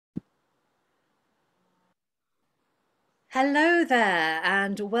Hello there,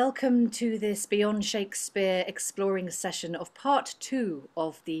 and welcome to this Beyond Shakespeare exploring session of part 2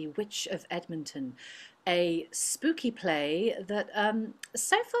 of The Witch of Edmonton, a spooky play that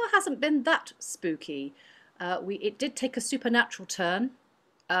so far hasn't been that spooky. It did take a supernatural turn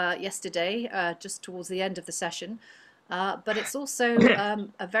yesterday, just towards the end of the session, but it's also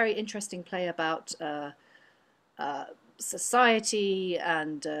a very interesting play about society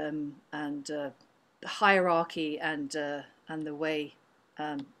and hierarchy and the way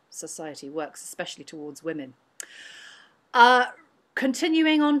society works, especially towards women.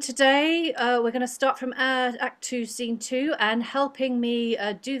 Continuing on today, we're going to start from Act 2, Scene 2, and helping me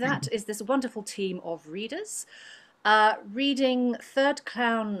do that is this wonderful team of readers. Reading Third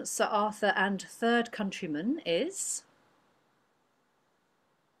Clown, Sir Arthur, and Third Countryman is...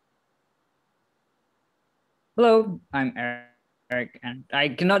 Hello, I'm Eric, and I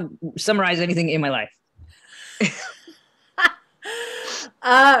cannot summarize anything in my life.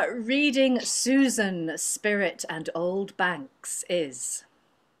 Reading Susan, Spirit, and Old Banks is...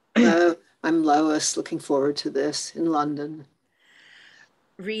 Hello, I'm Lois, looking forward to this in London.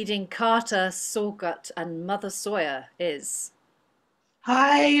 Reading Carter, Sawgut, and Mother Sawyer is...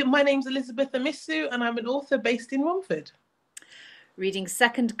 Hi, my name's Elizabeth Amisu, and I'm an author based in Romford. Reading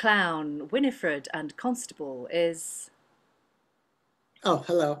Second Clown, Winifred, and Constable is... Oh,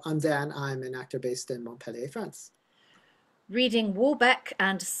 hello, I'm Dan. I'm an actor based in Montpellier, France. Reading Warbeck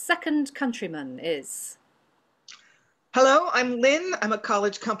and Second Countryman is... Hello, I'm Lynn. I'm a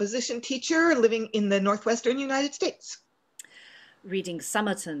college composition teacher living in the Northwestern United States. Reading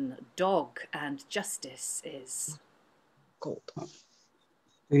Somerton, Dog, and Justice is... Gold.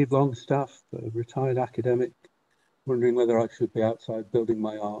 Steve Longstaffe, a retired academic, wondering whether I should be outside building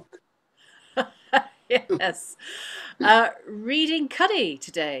my ark. Yes. Reading Cuddy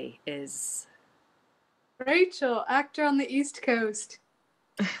today is... Rachael, actor on the East Coast.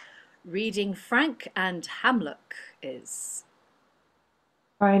 Reading Frank and Hamluc is...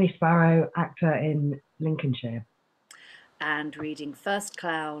 Briony Sparrow, actor in Lincolnshire. And reading First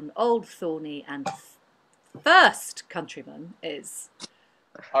Clown, Old Thorney, and First Countryman is...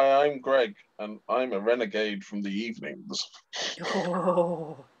 Hi, I'm Greg, and I'm a renegade from the evenings.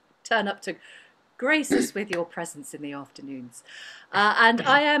 Oh, turn up to grace us with your presence in the afternoons. And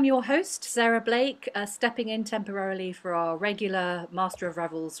I am your host, Sarah Blake, stepping in temporarily for our regular Master of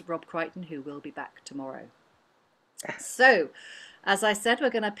Revels, Rob Crighton, who will be back tomorrow. So, as I said, we're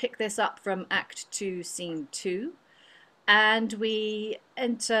going to pick this up from Act 2, Scene 2. And we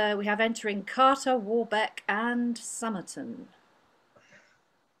have entering Carter, Warbeck, and Somerton.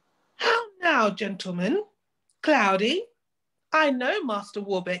 How now, gentlemen? Cloudy? I know, Master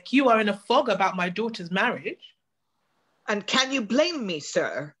Warbeck, you are in a fog about my daughter's marriage. And can you blame me,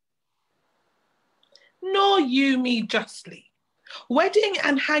 sir? Nor you me justly. Wedding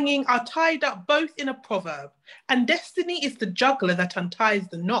and hanging are tied up both in a proverb, and destiny is the juggler that unties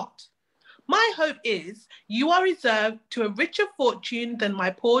the knot. My hope is you are reserved to a richer fortune than my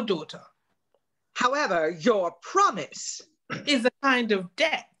poor daughter. However, your promise is a kind of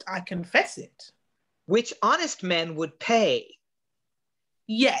debt, I confess it. Which honest men would pay.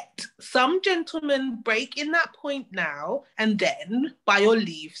 Yet some gentlemen break in that point now and then, by your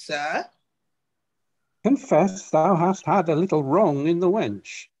leave, sir. Confess thou hast had a little wrong in the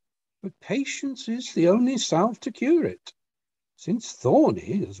wench, but patience is the only salve to cure it. Since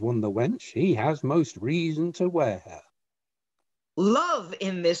Thorney has won the wench, he has most reason to wear her. Love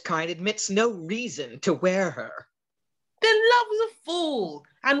in this kind admits no reason to wear her. Then love's a fool,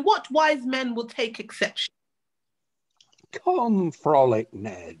 and what wise men will take exception? Come, frolic,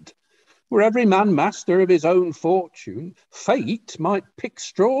 Ned. Were every man master of his own fortune, fate might pick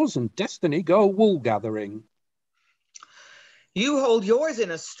straws and destiny go wool-gathering. You hold yours in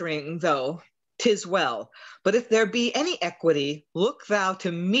a string, though. 'Tis well. But if there be any equity, look thou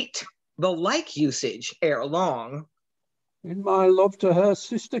to meet the like usage ere long. In my love to her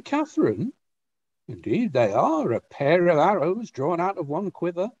sister Catherine, indeed they are a pair of arrows drawn out of one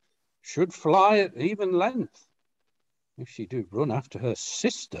quiver, should fly at even length. If she do run after her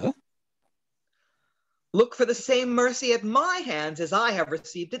sister... Look for the same mercy at my hands as I have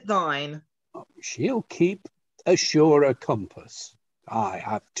received at thine. She'll keep a surer compass. I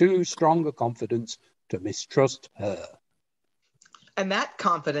have too strong a confidence to mistrust her. And that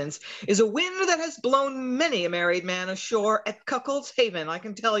confidence is a wind that has blown many a married man ashore at Cuckold's Haven, I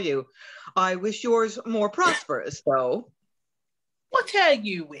can tell you. I wish yours more prosperous, though. Whate'er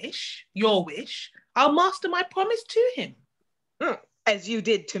you wish, your wish, I'll master my promise to him. As you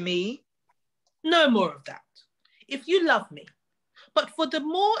did to me. No more of that. If you love me, But for the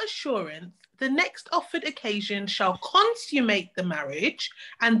more assurance, the next offered occasion shall consummate the marriage,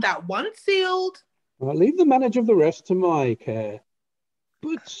 and that once sealed, I'll leave the manage of the rest to my care.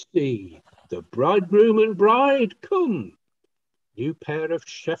 But see, the bridegroom and bride come. New pair of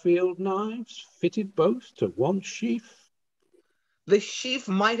Sheffield knives, fitted both to one sheath. The sheaf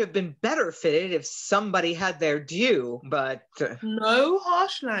might have been better fitted if somebody had their due, but... No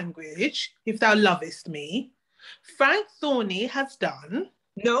harsh language, if thou lovest me. Frank Thorney has done.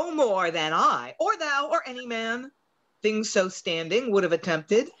 No more than I, or thou, or any man. Things so standing would have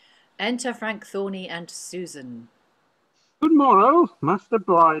attempted. Enter Frank Thorney and Susan. Good morrow, master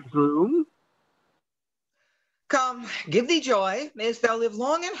bridegroom. Come, give thee joy. Mayst thou live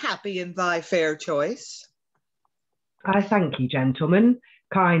long and happy in thy fair choice. I thank you, gentlemen.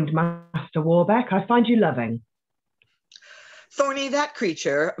 Kind Master Warbeck, I find you loving. Thorney, that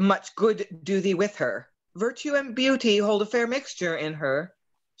creature, much good do thee with her. Virtue and beauty hold a fair mixture in her.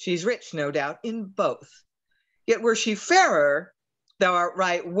 She's rich, no doubt, in both. Yet were she fairer, thou art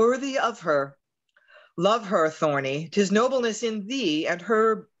right worthy of her. Love her, Thorney, 'tis nobleness in thee, and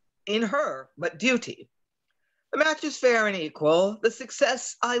her in her, but duty. The match is fair and equal, the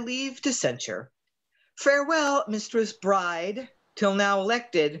success I leave to censure. Farewell, mistress bride, till now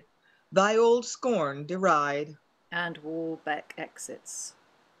elected, thy old scorn deride. And Warbeck exits.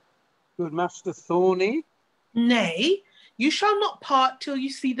 Good Master Thorney. Nay, you shall not part till you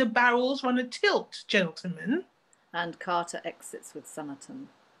see the barrels run a tilt, gentlemen. And Carter exits with Somerton.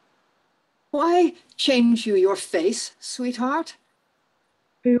 Why change you your face, sweetheart?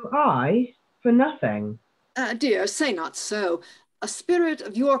 Who, I? For nothing. Dear, say not so. A spirit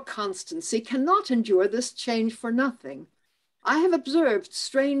of your constancy cannot endure this change for nothing. I have observed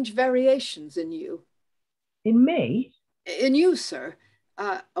strange variations in you. In me? In you, sir.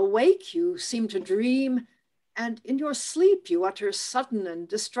 Awake, you seem to dream, and in your sleep you utter sudden and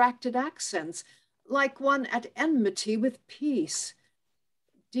distracted accents, like one at enmity with peace.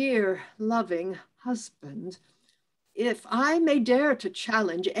 Dear, loving husband, if I may dare to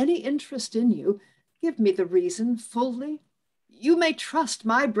challenge any interest in you, give me the reason fully. You may trust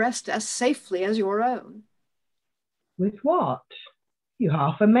my breast as safely as your own. With what? You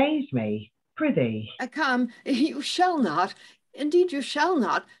half amaze me. Prithee. Come, you shall not, indeed you shall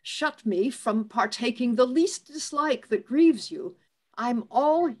not, shut me from partaking the least dislike that grieves you. I'm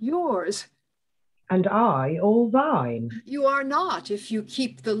all yours. And I all thine. You are not, if you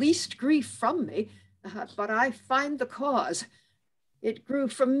keep the least grief from me, but I find the cause. It grew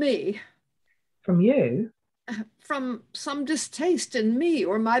from me. From you? From some distaste in me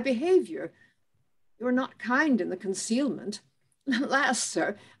or my behavior. You're not kind in the concealment. Alas,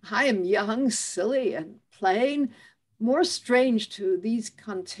 sir, I am young, silly, and plain, more strange to these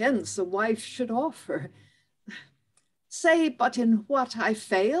contents a wife should offer. Say but in what I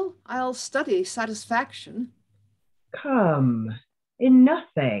fail, I'll study satisfaction. Come, in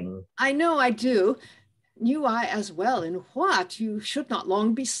nothing. I know I do. Knew I as well in what, you should not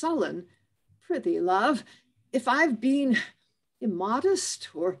long be sullen. Prithee, love, if I've been immodest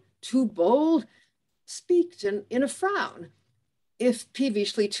or too bold, speak in a frown. If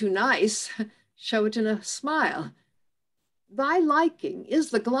peevishly too nice, show it in a smile. Thy liking is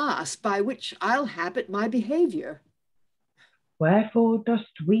the glass by which I'll habit my behavior. Wherefore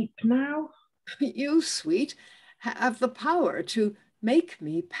dost weep now? You, sweet, have the power to make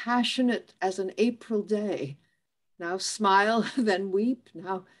me passionate as an April day. Now smile, then weep,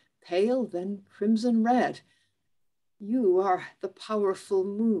 now pale, then crimson red. You are the powerful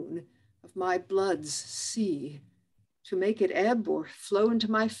moon of my blood's sea, to make it ebb or flow into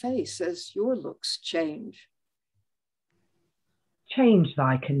my face as your looks change. Change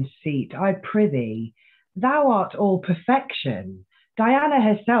thy conceit, I prithee. Thou art all perfection. Diana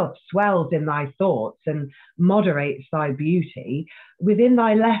herself swells in thy thoughts and moderates thy beauty. Within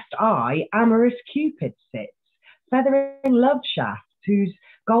thy left eye, amorous Cupid sits, feathering love shafts, whose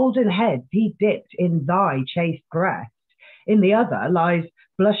golden heads he dipped in thy chaste breast. In the other lies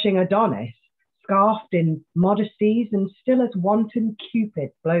blushing Adonis, scarfed in modesties, and still as wanton Cupid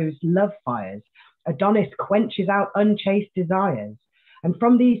blows love fires, Adonis quenches out unchaste desires. And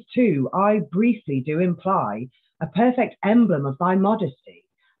from these two I briefly do imply a perfect emblem of thy modesty.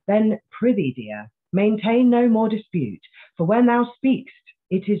 Then prithee, dear, maintain no more dispute, for when thou speakst,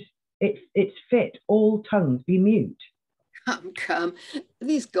 it's fit all tongues be mute. Come,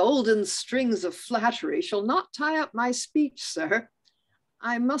 these golden strings of flattery shall not tie up my speech, sir.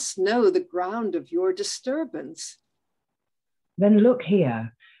 I must know the ground of your disturbance. Then look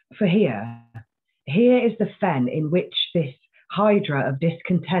here, for here is the fen in which this hydra of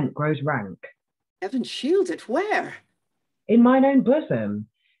discontent grows rank. Heaven shield it, where? in mine own bosom.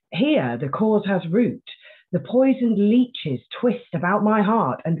 Here the cause has root. The poisoned leeches twist about my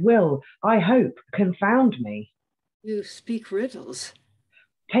heart and will, I hope, confound me. You speak riddles.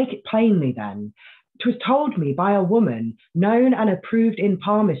 Take it plainly then. 'Twas told me by a woman, known and approved in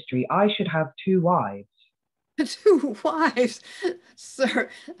palmistry, I should have 2 wives. 2 wives? Sir,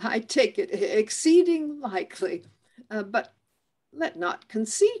 I take it exceeding likely. But let not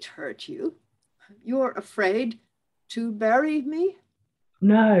conceit hurt you. You're afraid to bury me?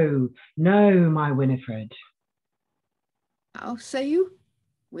 No, no, my Winifred. How say you?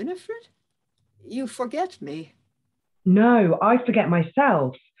 Winifred? You forget me. No, I forget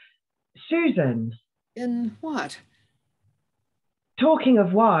myself. Susan. In what? Talking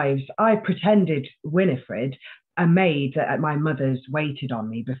of wives, I pretended Winifred, a maid that at my mother's waited on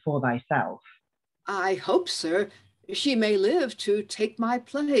me before thyself. I hope, sir, she may live to take my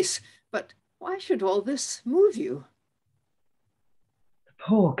place. But why should all this move you? The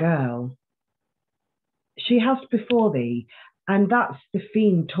poor girl. She hast before thee, and that's the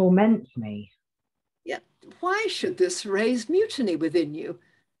fiend torments me. Yet why should this raise mutiny within you?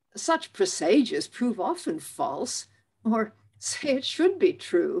 Such presages prove often false, or say it should be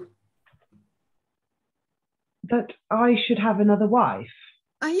true. That I should have another wife?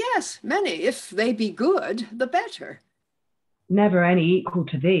 Yes, many. If they be good, the better. Never any equal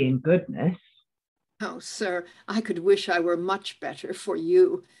to thee in goodness. Oh, sir, I could wish I were much better for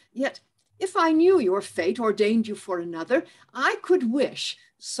you. Yet, if I knew your fate ordained you for another, I could wish,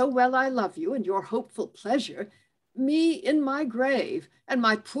 so well I love you and your hopeful pleasure, me in my grave, and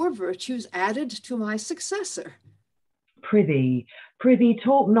my poor virtues added to my successor. Prithee,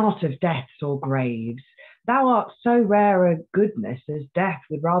 talk not of deaths or graves. Thou art so rare a goodness as death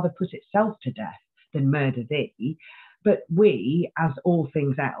would rather put itself to death than murder thee. But we, as all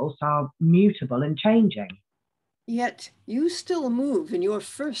things else, are mutable and changing. Yet you still move in your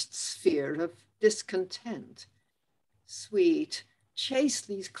first sphere of discontent. Sweet, chase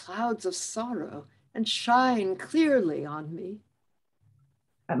these clouds of sorrow and shine clearly on me.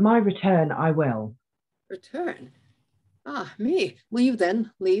 At my return I will. Return? Ah, me. Will you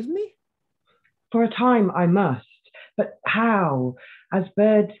then leave me? For a time I must, but how? As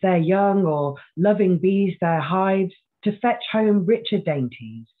birds their young, or loving bees their hives, to fetch home richer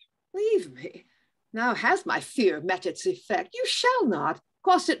dainties. Leave me? Now has my fear met its effect? You shall not.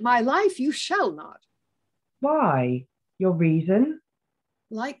 Cost it my life, you shall not. Why? Your reason?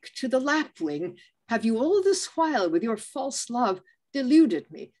 Like to the lapwing, have you all this while with your false love deluded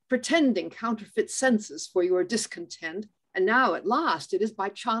me, pretending counterfeit senses for your discontent, and now at last it is by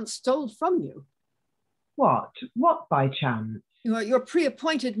chance stole from you. What? What by chance? Your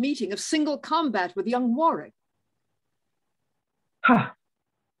pre-appointed meeting of single combat with young Warbeck. Ha!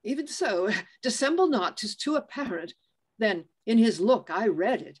 Even so, dissemble not, 'tis too apparent. Then in his look I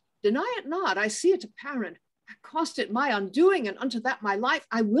read it. Deny it not, I see it apparent. Cost it my undoing, and unto that my life,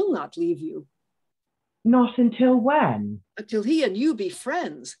 I will not leave you. Not until when? Until he and you be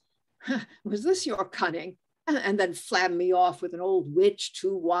friends. Was this your cunning? And then flam me off with an old witch,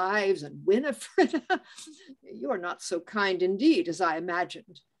 2 wives, and Winifred. You're not so kind indeed as I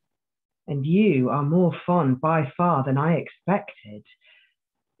imagined. And you are more fond by far than I expected.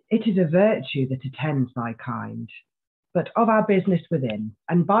 It is a virtue that attends thy kind. But of our business within,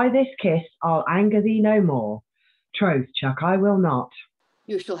 and by this kiss I'll anger thee no more. Troth, Chuck, I will not.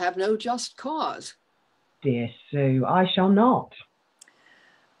 You shall have no just cause. Dear Sue, I shall not.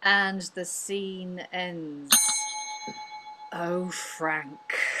 And the scene ends. Oh, Frank.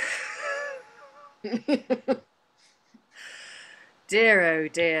 Dear, oh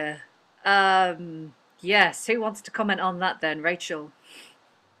dear. Yes, who wants to comment on that then? Rachael?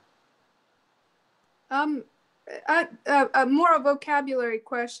 A more a vocabulary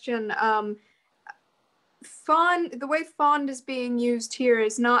question. Fond, the way fond is being used here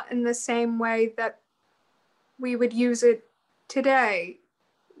is not in the same way that we would use it today,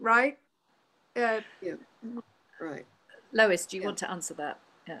 right? Yeah, right. Lois, do you want to answer that?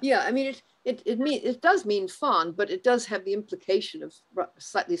 Yeah, I mean, it does mean fond, but it does have the implication of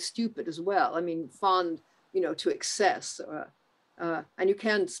slightly stupid as well. I mean, fond, to excess. And you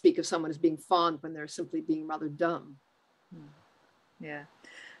can speak of someone as being fond when they're simply being rather dumb. Yeah.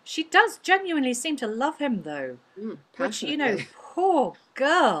 She does genuinely seem to love him, though. Which, poor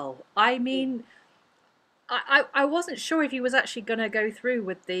girl. I mean, I wasn't sure if he was actually going to go through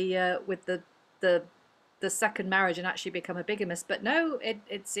with the second marriage and actually become a bigamist, but no,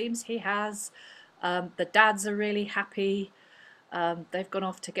 it seems he has. The dads are really happy. They've gone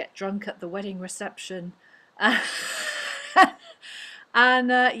off to get drunk at the wedding reception.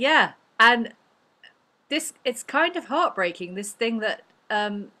 And it's kind of heartbreaking, this thing that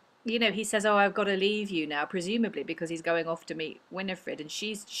he says, "Oh, I've got to leave you now," presumably because he's going off to meet Winifred, and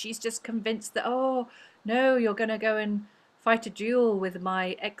she's just convinced that, "Oh no, you're going to go and fight a duel with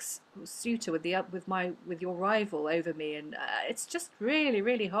my ex-suitor, with your rival over me," and it's just really,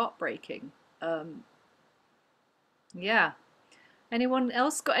 really heartbreaking. Yeah. Anyone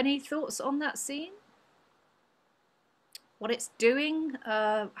else got any thoughts on that scene? What it's doing,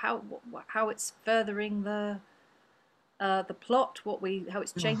 how it's furthering the plot, how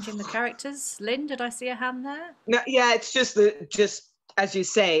it's changing the characters. Lynn, did I see a hand there? No, yeah, it's just as you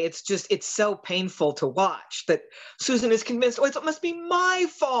say, it's so painful to watch that Susan is convinced, oh, it must be my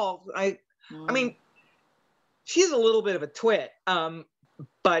fault. I mean, she's a little bit of a twit,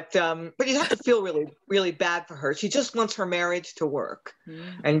 but you have to feel really, really bad for her. She just wants her marriage to work,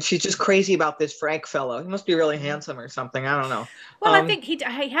 and she's just crazy about this Frank fellow. He must be really handsome or something. I don't know. Well, I think he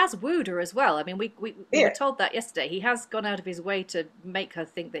has wooed her as well. I mean, we were told that yesterday. He has gone out of his way to make her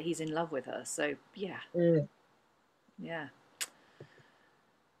think that he's in love with her. So yeah.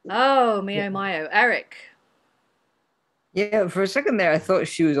 Oh, mio mio, Eric. Yeah, for a second there, I thought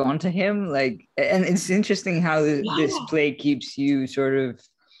she was onto him. Like, and it's interesting how this play keeps you sort of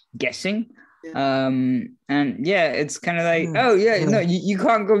guessing. Yeah. And yeah, it's kind of like, oh yeah, no, you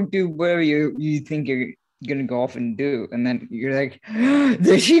can't go do whatever you think you're gonna go off and do, and then you're like,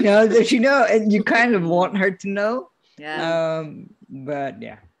 does she know? Does she know? And you kind of want her to know. Yeah. But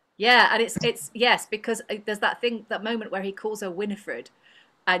yeah. Yeah, and it's yes, because there's that moment where he calls her Winifred.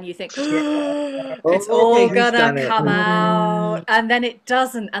 And you think, it's all gonna come out, and then it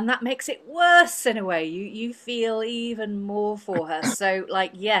doesn't, and that makes it worse in a way. You feel even more for her. So,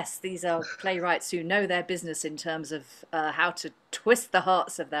 like, yes, these are playwrights who know their business in terms of how to twist the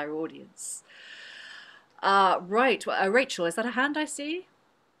hearts of their audience. Right, Rachael, is that a hand I see?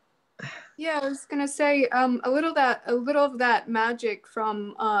 Yeah, I was gonna say a little of that magic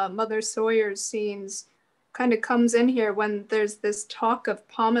from Mother Sawyer's scenes kind of comes in here when there's this talk of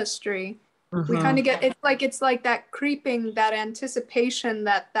palmistry. We kind of get it's like that creeping, that anticipation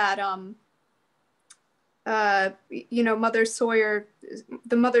that Mother Sawyer,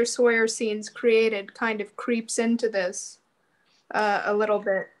 the Mother Sawyer scenes created, kind of creeps into this a little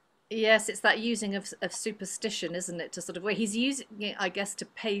bit. Yes, it's that using of superstition, isn't it? To sort of where he's using it, I guess, to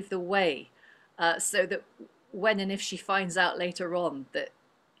pave the way, so that when and if she finds out later on that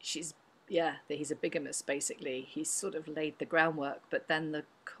that he's a bigamist, basically, he's sort of laid the groundwork, but then the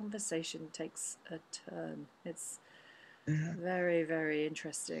conversation takes a turn. It's very, very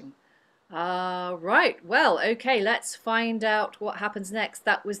interesting. Right, well, okay, let's find out what happens next.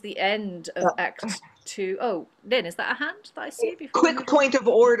 That was the end of Act 2. Oh, Lynn, is that a hand that I see before? Quick point of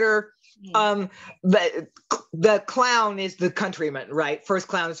order. The clown is the countryman, right? First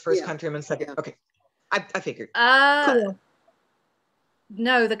clown is first countryman, second. Yeah. Okay, I figured. Cool.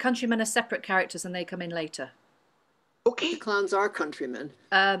 No, the countrymen are separate characters and they come in later. Okay. The clowns are countrymen.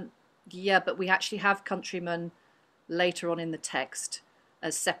 Yeah, but we actually have countrymen later on in the text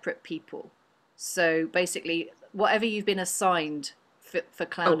as separate people. So basically, whatever you've been assigned for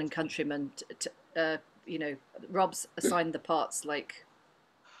clown and countryman, Rob's assigned the parts like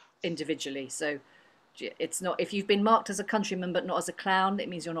individually. So it's not, if you've been marked as a countryman but not as a clown, it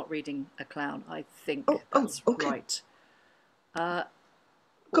means you're not reading a clown. I think that's right.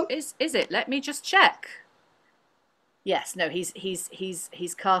 Is it? Let me just check. Yes, no, he's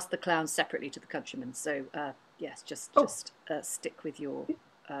cast the clown separately to the countryman. So yes, just stick with your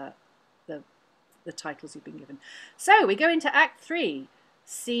the titles you've been given. So we go into Act 3,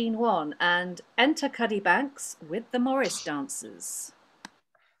 Scene 1, and enter Cuddy Banks with the Morris dancers.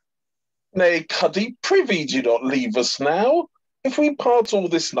 Nay, Cuddy, prithee do not leave us now. If we part all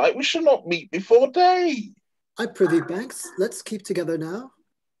this night, we shall not meet before day. I prithee, Banks, let's keep together now.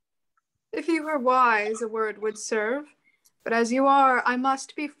 If you were wise, a word would serve. But as you are, I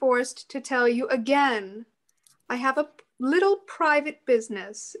must be forced to tell you again. I have a little private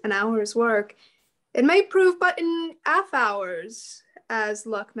business, an hour's work. It may prove but in half hours, as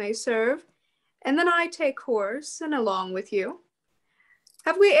luck may serve. And then I take horse and along with you.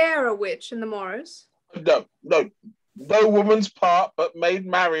 Have we e'er a witch in the Morris? No woman's part but Maid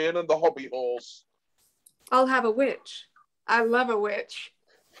Marian and the hobby horse. I'll have a witch. I love a witch.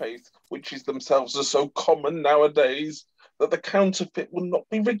 Faith, witches themselves are so common nowadays that the counterfeit will not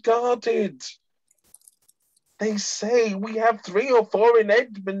be regarded. They say we have 3 or 4 in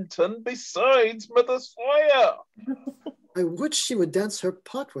Edmonton besides Mother Sawyer. I would she would dance her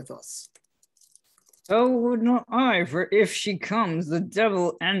part with us. Oh, would not I, for if she comes, the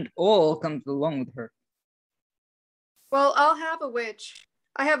devil and all comes along with her. Well, I'll have a witch.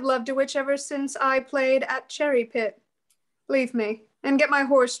 I have loved a witch ever since I played at Cherry Pit. Leave me, and get my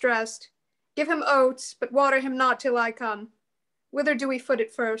horse dressed. Give him oats, but water him not till I come. Whither do we foot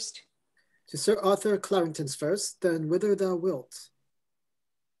it first? To Sir Arthur Clarrington's first, then whither thou wilt.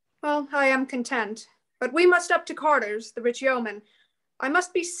 Well, I am content. But we must up to Carter's, the rich yeoman. I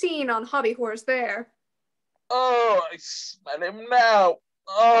must be seen on hobby horse there. Oh, I smell him now.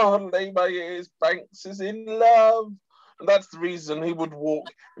 Oh, lay my ears, Banks is in love. And that's the reason he would walk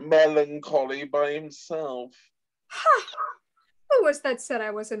melancholy by himself. Ha! Who was that said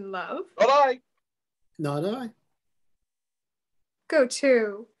I was in love? Not I. Not I. Go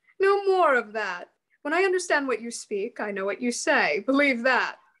to. No more of that. When I understand what you speak, I know what you say. Believe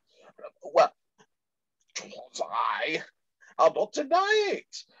that. Well, 'twas I'll not deny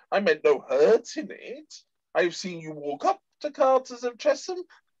it. I meant no hurt in it. I've seen you walk up to Carter's of Chesham.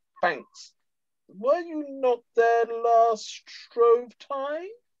 Banks, were you not there last Shrove tide?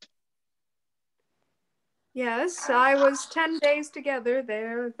 Yes, I was 10 days together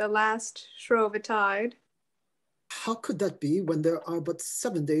there, the last Shrovetide. How could that be when there are but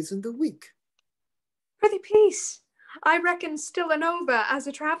 7 days in the week? Prithee, peace. I reckon still an over as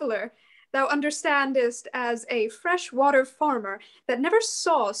a traveller. Thou understandest as a fresh-water farmer that never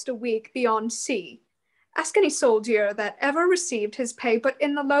sawest a week beyond sea. Ask any soldier that ever received his pay but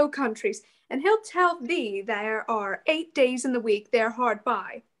in the Low Countries, and he'll tell thee there are 8 days in the week there hard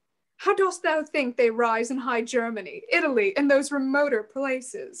by. How dost thou think they rise in High Germany, Italy, and those remoter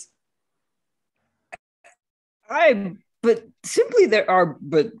places? But simply there are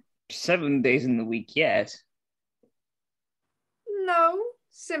but 7 days in the week yet. No,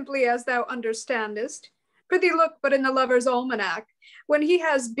 simply as thou understandest. Prithee look but in the lover's almanac, when he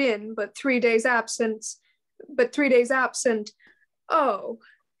has been but 3 days absent. Oh,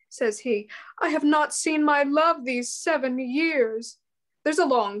 says he, I have not seen my love these 7 years. There's a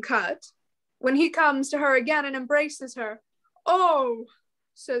long cut. When he comes to her again and embraces her, oh,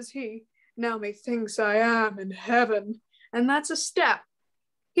 says he, now methinks I am in heaven. And that's a step.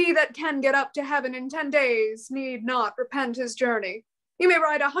 He that can get up to heaven in 10 days need not repent his journey. He may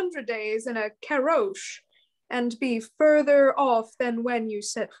ride 100 days in a caroche and be further off than when you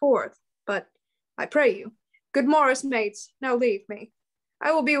set forth. But I pray you, good morris, mates, now leave me.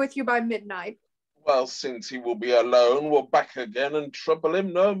 I will be with you by midnight. Well, since he will be alone, we'll back again and trouble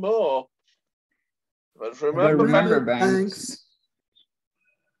him no more. But remember, Banks.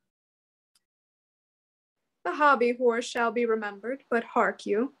 The hobby horse shall be remembered, but hark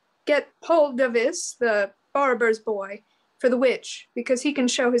you, get Poldavis, the barber's boy, for the witch, because he can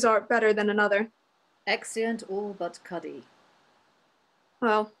show his art better than another. Exeunt all but Cuddy.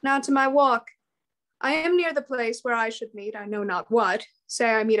 Well, now to my walk. I am near the place where I should meet, I know not what.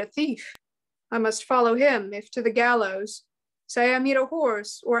 Say I meet a thief. I must follow him, if to the gallows. Say I meet a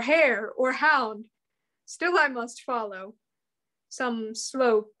horse, or hare, or hound. Still I must follow. Some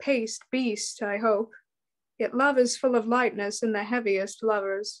slow-paced beast, I hope. Yet love is full of lightness in the heaviest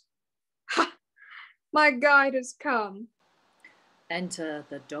lovers. Ha! My guide is come. Enter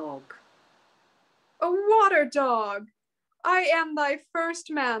the dog. A water dog! I am thy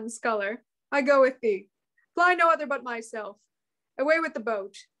first man, sculler. I go with thee. Fly no other but myself. Away with the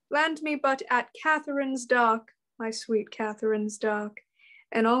boat. Land me but at Catherine's dock, my sweet Catherine's dock,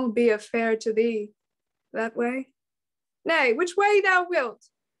 and I'll be a fare to thee. That way? Nay, which way thou wilt.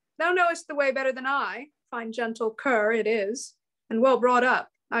 Thou knowest the way better than I. Fine gentle cur it is, and well brought up,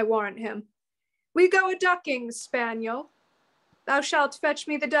 I warrant him. We go a-ducking, spaniel. Thou shalt fetch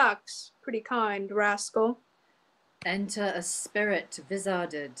me the ducks, pretty kind rascal. Enter a spirit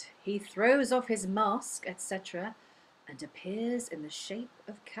vizarded. He throws off his mask, etc., and appears in the shape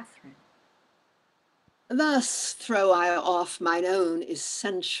of Catherine. Thus throw I off mine own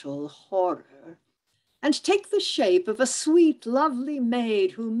essential horror, and take the shape of a sweet, lovely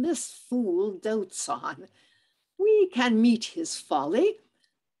maid whom this fool dotes on. We can meet his folly,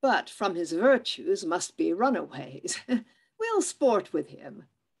 but from his virtues must be runaways. We'll sport with him,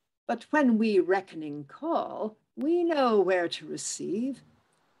 but when we reckoning call, we know where to receive.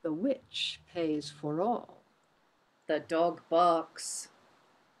 The witch pays for all. The dog barks.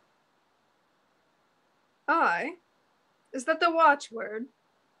 Aye? Is that the watchword?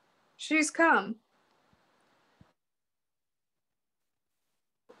 She's come.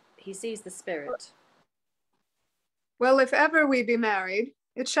 He sees the spirit. Well, if ever we be married,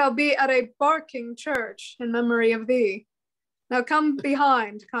 it shall be at a barking church in memory of thee. Now come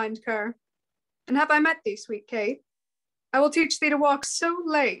behind, kind cur. And have I met thee, sweet Kate? I will teach thee to walk so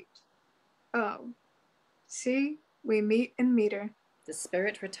late. Oh, see, we meet in meter. The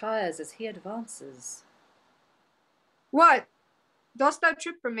spirit retires as he advances. What? Dost thou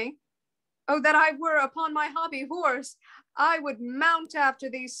trip from me? Oh, that I were upon my hobby horse! I would mount after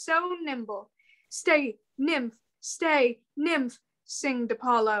thee so nimble. Stay, nymph, singed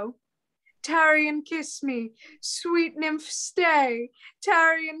Apollo. Tarry and kiss me, sweet nymph, stay.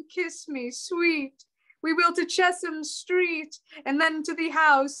 Tarry and kiss me, sweet. We will to Chesham Street, and then to the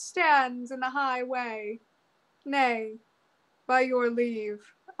house stands in the highway. Nay, by your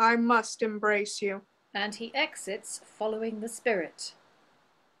leave, I must embrace you. And he exits, following the spirit.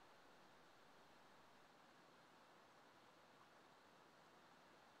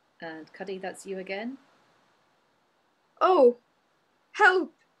 And Cuddy, that's you again. Oh,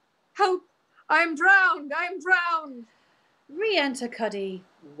 help, help, I am drowned, I am drowned. Re-enter Cuddy,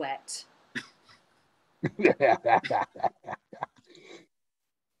 wet.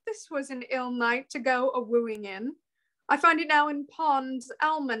 This was an ill night to go a-wooing in. I find it now in Pond's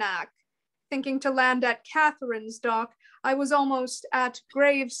Almanac. Thinking to land at Catherine's dock, I was almost at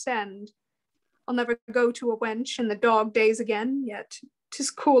Gravesend. I'll never go to a wench in the dog days again, yet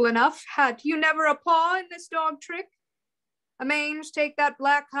 'tis cool enough. Had you never a paw in this dog trick? A mange, take that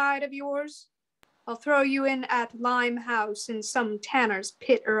black hide of yours. I'll throw you in at Limehouse in some tanner's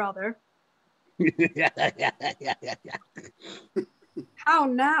pit or other. How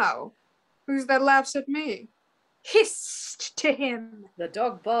now? Who's that laughs at me? Hist to him. The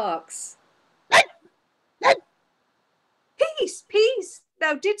dog barks. Peace, peace,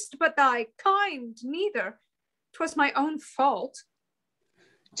 thou didst but thy kind neither. 'Twas my own fault.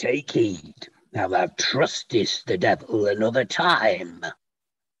 Take heed, now thou trustest the devil another time.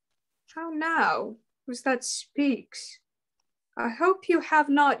 How now? Who's that speaks? I hope you have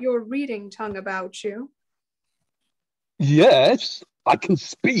not your reading tongue about you. Yes, I can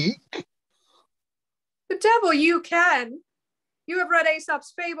speak. The devil you can. You have read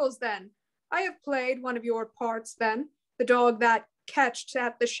Aesop's fables then. I have played one of your parts then, the dog that catched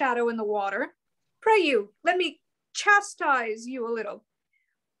at the shadow in the water. Pray you, let me chastise you a little.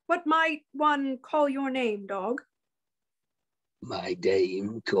 What might one call your name, dog? My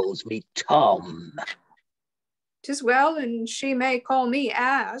dame calls me Tom. 'Tis well, and she may call me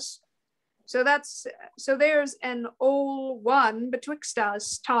ass. So there's an old one betwixt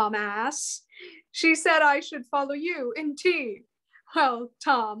us, Tom Ass. She said I should follow you, indeed. Well,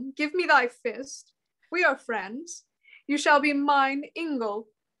 Tom, give me thy fist. We are friends. You shall be mine Ingle.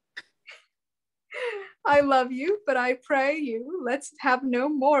 I love you, but I pray you, let's have no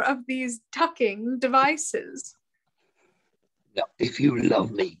more of these ducking devices. Now, if you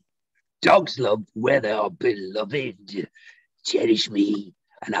love me, dogs love where they are beloved. Cherish me,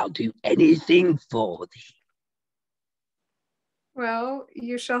 and I'll do anything for thee. Well,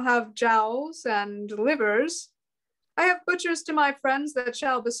 you shall have jowls and livers. I have butchers to my friends that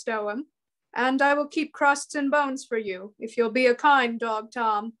shall bestow 'em, and I will keep crusts and bones for you, if you'll be a kind dog,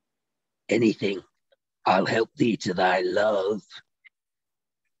 Tom. Anything. I'll help thee to thy love.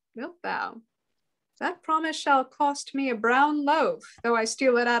 Wilt thou? That promise shall cost me a brown loaf, though I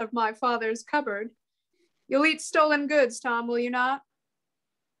steal it out of my father's cupboard. You'll eat stolen goods, Tom, will you not?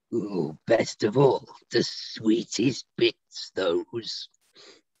 Oh, best of all, the sweetest bits, those.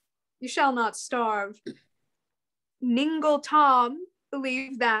 You shall not starve. Ningle Tom,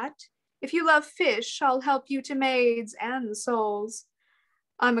 believe that. If you love fish, I'll help you to maids and souls.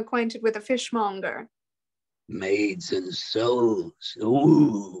 I'm acquainted with a fishmonger. Maids and souls.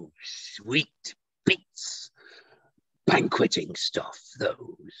 Ooh, sweet bits. Banqueting stuff,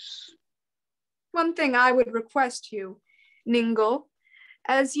 those. One thing I would request you, Ningle,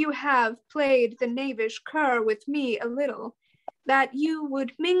 as you have played the knavish cur with me a little, that you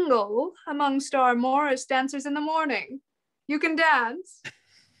would mingle amongst our Morris dancers in the morning. You can dance.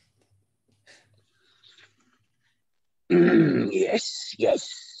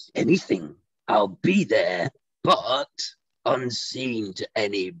 Yes, anything. I'll be there, but unseen to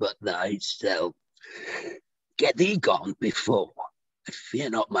any but thyself. Get thee gone before. I fear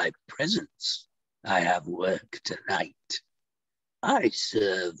not my presence. I have work tonight. I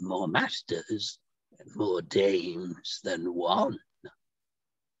serve more masters and more dames than one.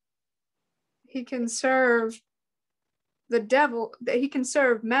 He can serve the devil. He can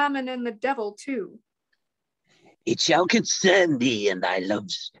serve Mammon and the devil too. It shall concern thee and thy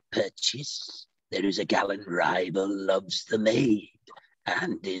love's purchase. There is a gallant rival loves the maid,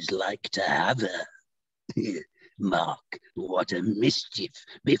 and is like to have her. Mark what a mischief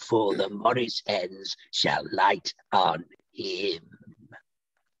before the Morris hens shall light on him.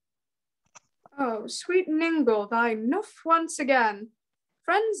 Oh, sweet Ningle, thy noof once again.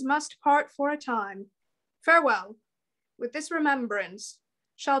 Friends must part for a time. Farewell. With this remembrance,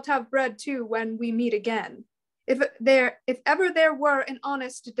 shalt have bread too when we meet again. If ever there were an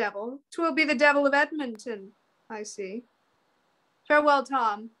honest devil, 'twill be the devil of Edmonton, I see. Farewell,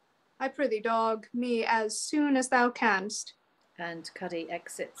 Tom. I prithee, dog, me as soon as thou canst. And Cuddy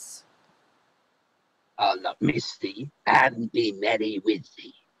exits. I'll not miss thee, and be merry with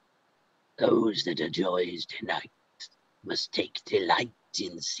thee. Those that are joys tonight must take delight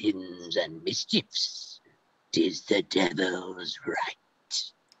in sins and mischiefs. 'Tis the devil's right.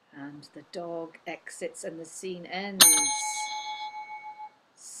 And the dog exits and the scene ends.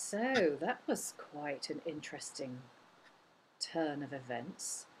 So that was quite an interesting turn of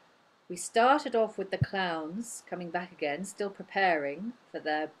events. We started off with the clowns coming back again, still preparing for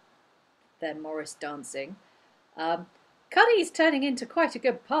their Morris dancing. Cuddy's turning into quite a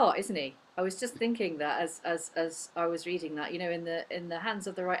good part, isn't he? I was just thinking that as I was reading that, in the hands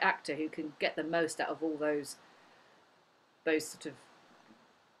of the right actor who can get the most out of all those sort of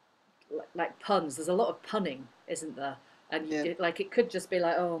like puns. There's a lot of punning, isn't there? And it could just be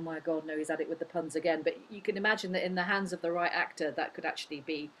like, oh my God, no, he's at it with the puns again. But you can imagine that in the hands of the right actor, that could actually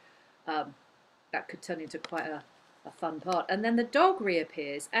be, that could turn into quite a fun part. And then the dog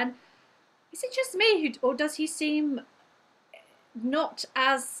reappears. And is it just me, or does he seem not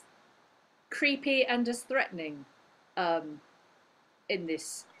as creepy and as threatening in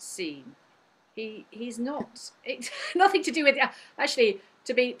this scene? He's not. It's nothing to do with. Actually,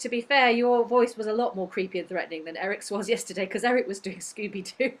 to be fair, your voice was a lot more creepy and threatening than Eric's was yesterday, because Eric was doing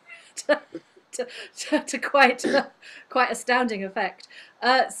Scooby-Doo to quite astounding effect.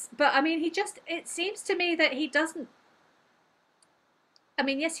 But I mean, it seems to me that he doesn't. I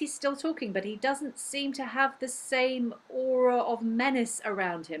mean, yes, he's still talking, but he doesn't seem to have the same aura of menace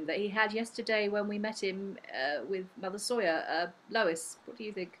around him that he had yesterday when we met him with Mother Sawyer. Lois, what do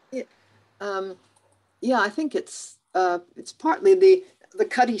you think? Yeah, I think it's partly the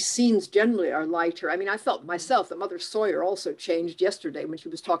Cuddy scenes generally are lighter. I mean, I felt myself that Mother Sawyer also changed yesterday when she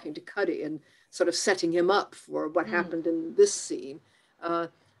was talking to Cuddy and sort of setting him up for what happened in this scene.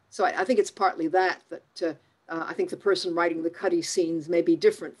 So I think it's partly that I think the person writing the Cuddy scenes may be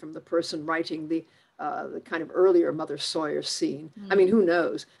different from the person writing the kind of earlier Mother Sawyer scene. I mean, who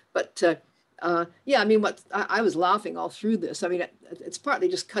knows? But yeah, I mean, I was laughing all through this. I mean, it's partly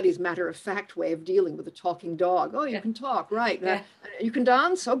just Cuddy's matter-of-fact way of dealing with a talking dog. Oh, you can talk, right? Yeah. You can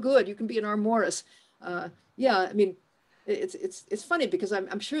dance. Oh, good. You can be an our Morris. Yeah, I mean, it's funny because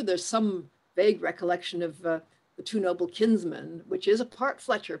I'm sure there's some vague recollection of the Two Noble Kinsmen, which is a part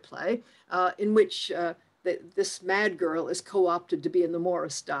Fletcher play, in which this mad girl is co-opted to be in the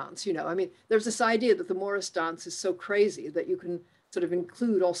Morris dance. I mean, there's this idea that the Morris dance is so crazy that you can sort of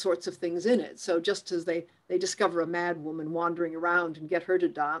include all sorts of things in it. So just as they discover a mad woman wandering around and get her to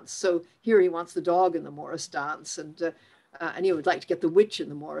dance, so here he wants the dog in the Morris dance, and he would like to get the witch in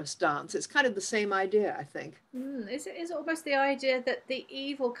the Morris dance. It's kind of the same idea, I think. Is it almost the idea that the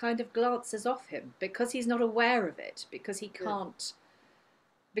evil kind of glances off him because he's not aware of it, because he can't,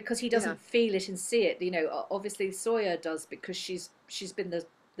 because he doesn't feel it and see it? Obviously Sawyer does because she's been the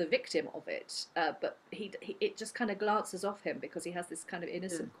victim of it, but it just kind of glances off him because he has this kind of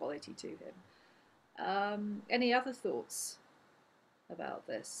innocent quality to him. Any other thoughts about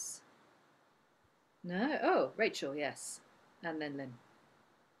this? No? Oh, Rachael, yes. And then Lynn.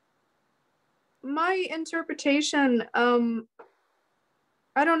 My interpretation, I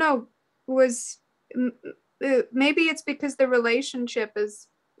don't know, was maybe it's because the relationship is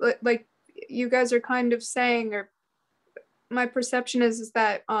like you guys are kind of saying, or my perception is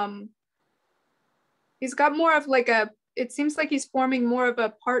that he's got more of like it seems like he's forming more of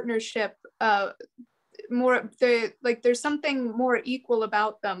a partnership, there's something more equal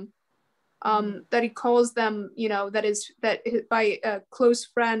about them, that he calls them, that by a close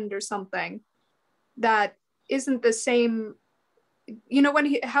friend or something, that isn't the same,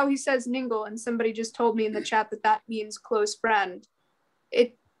 how he says Ningle, and somebody just told me in the chat that means close friend.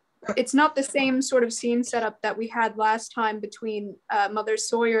 It's not the same sort of scene setup that we had last time between Mother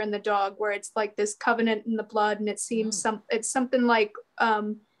Sawyer and the dog, where it's like this covenant in the blood, and it seems it's something like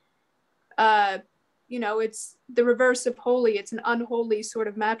it's the reverse of holy. It's an unholy sort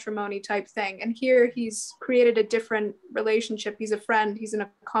of matrimony type thing. And here he's created a different relationship. He's a friend. He's an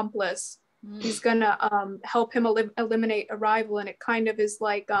accomplice. He's gonna help him eliminate a rival. And it kind of is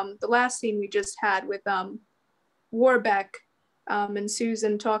like the last scene we just had with Warbeck. And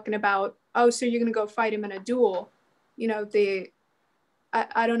Susan talking about, oh, so you're going to go fight him in a duel. I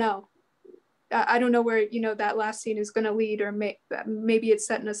don't know. I don't know where, that last scene is going to lead, or maybe it's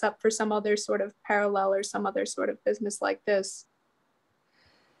setting us up for some other sort of parallel or some other sort of business like this.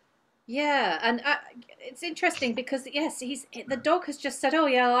 Yeah, and it's interesting because yes, the dog has just said, "Oh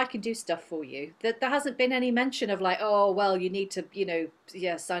yeah, I can do stuff for you." That there hasn't been any mention of like, "Oh well, you need to,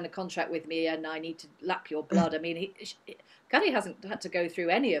 sign a contract with me, and I need to lap your blood." I mean, Cuddy hasn't had to go through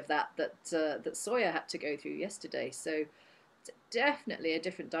any of that Sawyer had to go through yesterday. So definitely a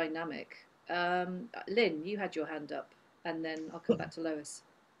different dynamic. Lynn, you had your hand up, and then I'll come back to Lois.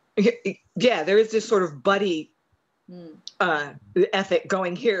 Yeah, there is this sort of buddy ethic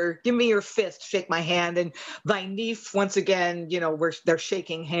going here. Give me your fist, shake my hand, and thy nief once again. They're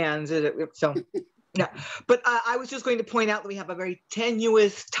shaking hands. So, yeah. But I was just going to point out that we have a very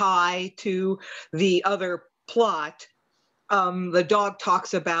tenuous tie to the other plot. The dog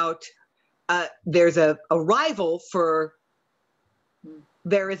talks about there's a rival for.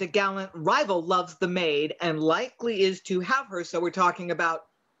 There is a gallant rival loves the maid and likely is to have her. So we're talking about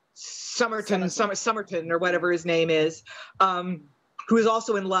Somerton or whatever his name is, who is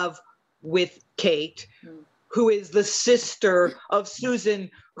also in love with Kate, who is the sister of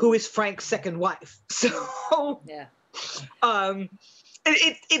Susan, who is Frank's second wife. So yeah,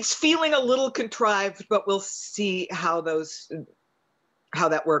 it's feeling a little contrived, but we'll see how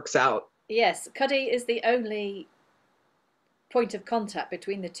that works out. Yes, Cuddy is the only point of contact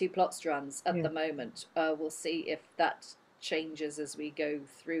between the two plot strands at the moment. We'll see if that changes as we go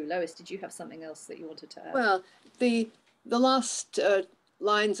through. Lois, did you have something else that you wanted to add? Well, the last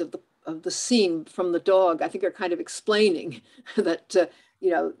lines of the scene from the dog, I think, are kind of explaining that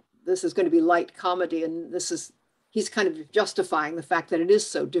this is going to be light comedy, and he's kind of justifying the fact that it is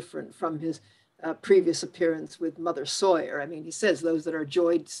so different from his previous appearance with Mother Sawyer. I mean, he says those that are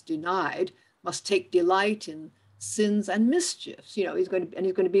joys denied must take delight in sins and mischiefs. He's going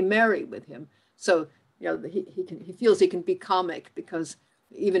to be merry with him. So he feels he can be comic because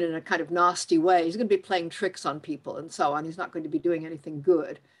even in a kind of nasty way, he's going to be playing tricks on people and so on. He's not going to be doing anything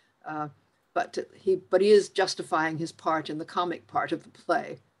good, but he is justifying his part in the comic part of the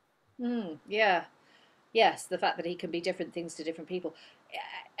play. Yeah, yes, the fact that he can be different things to different people.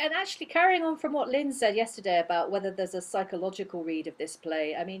 And actually, carrying on from what Lynn said yesterday about whether there's a psychological read of this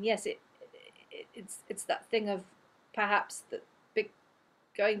play, I mean, yes, it's that thing of perhaps that.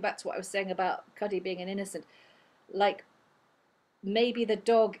 Going back to what I was saying about Cuddy being an innocent, like maybe the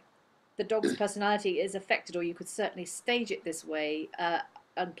dog's personality is affected, or you could certainly stage it this way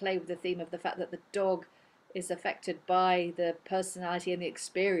and play with the theme of the fact that the dog is affected by the personality and the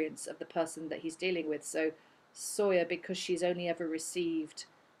experience of the person that he's dealing with. So Sawyer, because she's only ever received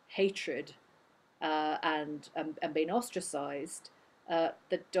hatred and been ostracized,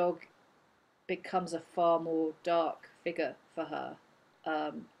 the dog becomes a far more dark figure for her.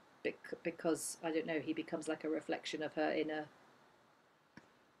 Because I don't know, he becomes like a reflection of her inner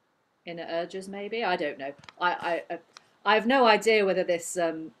urges. Maybe, I don't know. I have no idea whether this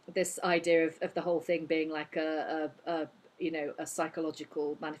idea of the whole thing being like a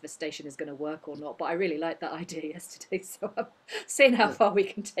psychological manifestation is going to work or not. But I really liked that idea yesterday, so I'm seeing how far we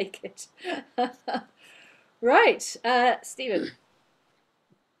can take it. Right, Stephen.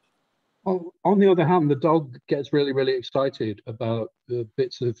 On the other hand, the dog gets really, really excited about the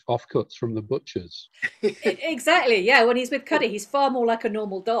bits of offcuts from the butchers. Exactly, yeah. When he's with Cuddy, he's far more like a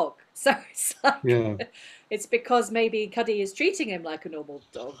normal dog. So it's like, it's because maybe Cuddy is treating him like a normal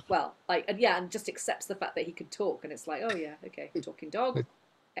dog. Well, and just accepts the fact that he can talk. And it's like, oh yeah, okay, talking dog,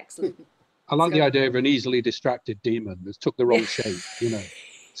 excellent. I like the idea of an easily distracted demon that's took the wrong shape.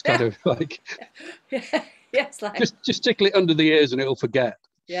 It's kind of like, it's like just tickle it under the ears and it'll forget.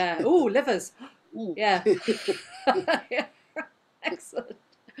 Yeah. Ooh, livers. Ooh. Yeah. Yeah. Excellent.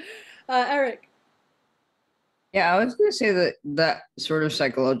 Eric. Yeah, I was going to say that sort of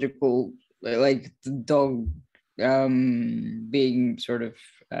psychological, like the dog being sort of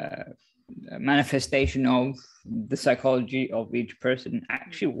a manifestation of the psychology of each person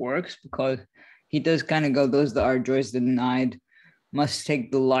actually works, because he does kind of go, those that are joys denied must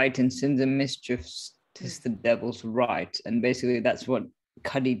take delight in sins and mischiefs, 'tis the devil's right. And basically that's what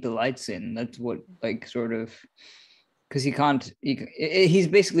Cuddy delights in. That's what, like, sort of, because he's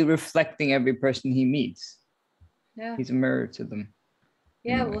basically reflecting every person he meets. Yeah, he's a mirror to them.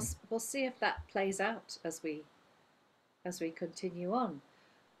 Yeah, we'll see if that plays out as we continue on.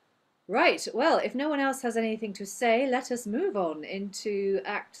 Right, well, if no one else has anything to say, let us move on into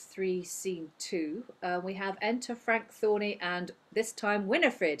Act 3, Scene 2. We have enter Frank Thorney and this time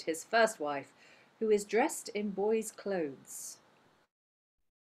Winifred, his first wife, who is dressed in boy's clothes.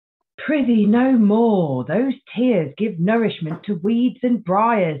 Prithee, no more. Those tears give nourishment to weeds and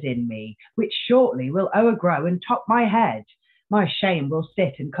briars in me, which shortly will o'ergrow and top my head. My shame will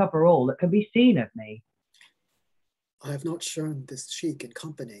sit and cover all that can be seen of me. I have not shown this cheek in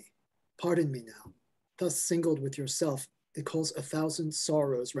company. Pardon me now. Thus singled with yourself, it calls 1,000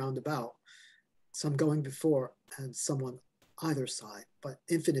 sorrows round about, some going before and some on either side, but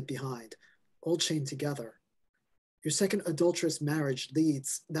infinite behind, all chained together. Your second adulterous marriage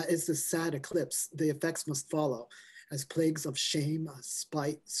leads, that is the sad eclipse, the effects must follow, as plagues of shame,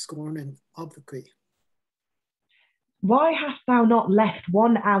 spite, scorn, and obloquy. Why hast thou not left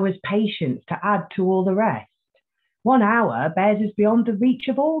 1 hour's patience to add to all the rest? 1 hour bears us beyond the reach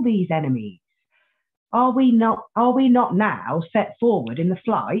of all these enemies. Are we not now set forward in the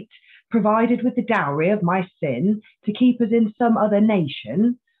flight, provided with the dowry of my sin to keep us in some other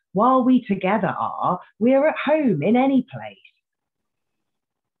nation? While we together are, we are at home in any place.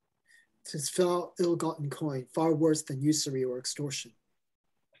 'Tis foul, ill-gotten coin, far worse than usury or extortion.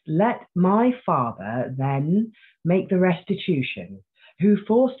 Let my father then make the restitution, who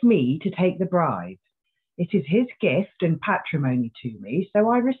forced me to take the bribe. It is his gift and patrimony to me, so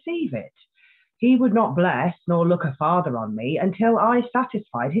I receive it. He would not bless nor look a farther on me until I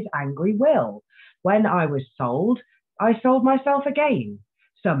satisfied his angry will. When I was sold, I sold myself again.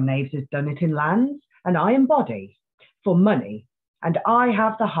 Some knaves has done it in lands, and I in body, for money, and I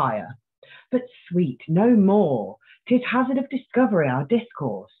have the hire. But sweet, no more. 'Tis hazard of discovery our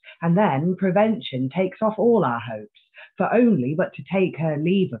discourse, and then prevention takes off all our hopes. For only but to take her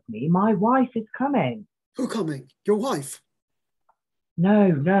leave of me, my wife is coming. Who coming? Your wife? No,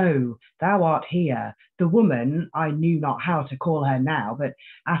 no, thou art here. The woman, I knew not how to call her now, but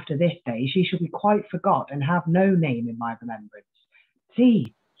after this day she shall be quite forgot and have no name in my remembrance.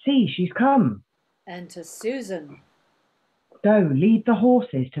 See, she's come. Enter Susan. Go, lead the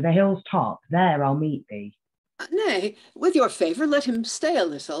horses to the hill's top. There I'll meet thee. Nay, with your favour, let him stay a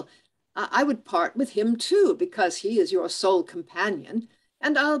little. I would part with him too, because he is your sole companion,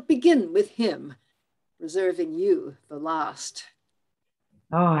 and I'll begin with him, reserving you the last.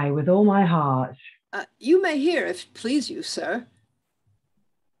 Aye, with all my heart. You may hear, if it please you, sir.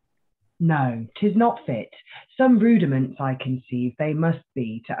 No, 'tis not fit. Some rudiments I conceive they must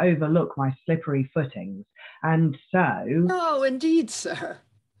be to overlook my slippery footings, and so... No, indeed, sir.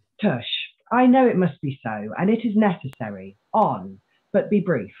 Tush, I know it must be so, and it is necessary. On, but be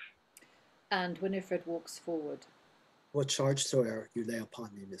brief. And Winifred walks forward. What charge soe'er you lay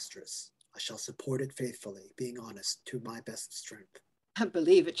upon me, mistress, I shall support it faithfully, being honest to my best strength. I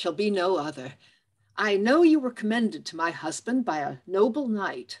believe it shall be no other. I know you were commended to my husband by a noble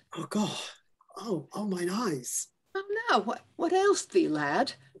knight. Oh, God. Oh, mine eyes. Oh, now, what ails thee,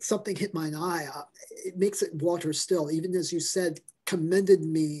 lad? Something hit mine eye. It makes it water still, even as you said, commended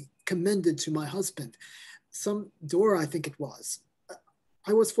to my husband. Some door, I think it was.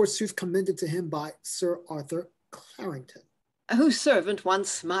 I was forsooth commended to him by Sir Arthur Clarrington. Whose servant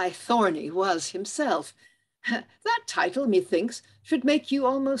once my Thorney was himself. That title, methinks, should make you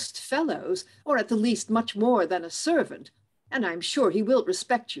almost fellows, or at the least much more than a servant, and I'm sure he will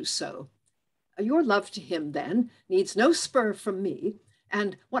respect you so. Your love to him, then, needs no spur from me,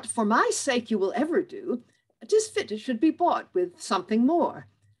 and what for my sake you will ever do, 'tis fit it should be bought with something more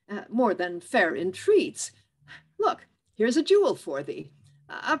than fair entreats. Look, here's a jewel for thee,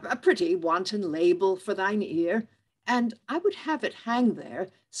 a pretty wanton label for thine ear, and I would have it hang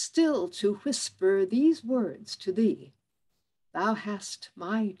there still to whisper these words to thee. Thou hast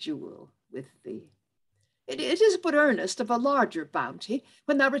my jewel with thee. It is but earnest of a larger bounty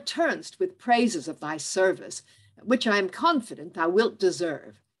when thou returnest with praises of thy service, which I am confident thou wilt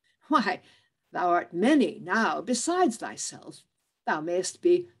deserve. Why, thou art many now besides thyself. Thou mayst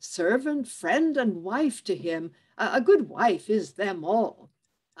be servant, friend, and wife to him. A good wife is them all.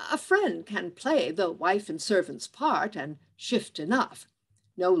 A friend can play the wife and servant's part and shift enough.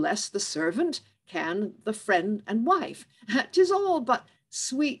 No less the servant can the friend and wife. 'Tis all but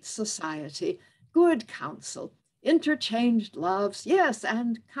sweet society, good counsel, interchanged loves, yes,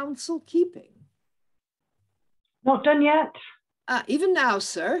 and counsel keeping. Not done yet? Even now,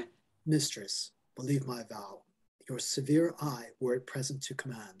 sir. Mistress, believe my vow, your severe eye were at present to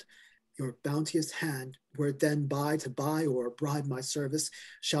command, your bounteous hand, were it then to buy or bribe my service,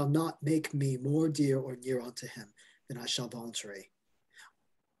 shall not make me more dear or near unto him than I shall voluntary.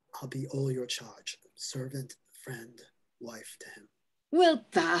 I'll be all your charge, servant, friend, wife to him.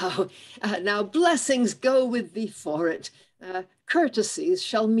 Wilt thou? Now blessings go with thee for it. Courtesies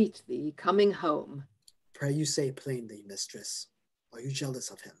shall meet thee coming home. Pray you say plainly, mistress, are you jealous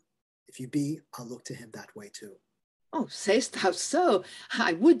of him? If you be, I'll look to him that way too. Oh, say'st thou so?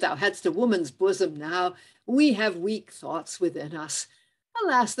 I would thou hadst a woman's bosom now. We have weak thoughts within us.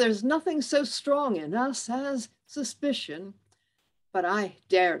 Alas, there's nothing so strong in us as suspicion. But I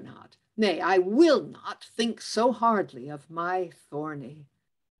dare not, nay, I will not think so hardly of my Thorney.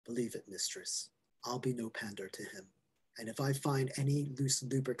 Believe it, mistress, I'll be no pander to him. And if I find any loose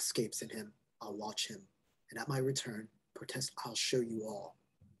lubric scapes in him, I'll watch him. And at my return, protest I'll show you all.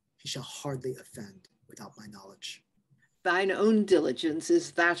 He shall hardly offend without my knowledge. Thine own diligence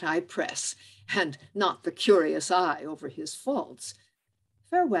is that I press, and not the curious eye over his faults.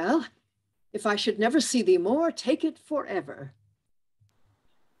 Farewell. If I should never see thee more, take it forever.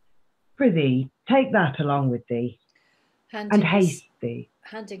 Prithee, take that along with thee, and haste thee.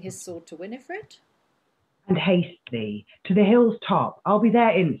 Handing his sword to Winifred. And haste thee to the hill's top. I'll be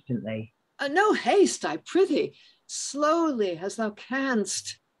there instantly. No haste, I prithee. Slowly as thou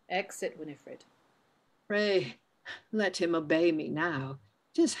canst. Exit, Winifred. Pray, let him obey me now.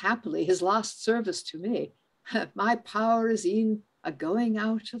 'Tis happily his last service to me. My power is e'en a going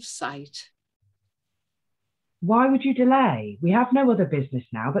out of sight. Why would you delay? We have no other business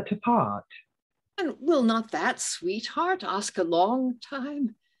now but to part. And will not that sweetheart ask a long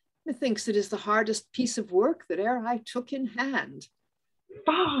time? Methinks it is the hardest piece of work that e'er I took in hand.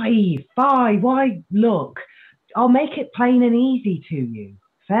 Fie, why, look, I'll make it plain and easy to you.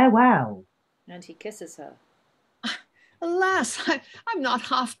 Farewell. And he kisses her. Alas, I'm not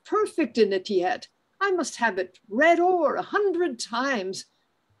half perfect in it yet. I must have it read o'er 100 times.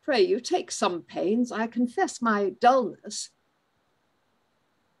 Pray you take some pains, I confess my dullness.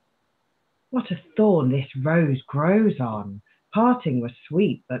 What a thorn this rose grows on. Parting was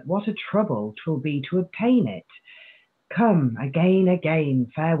sweet, but what a trouble 'twill be to obtain it. Come,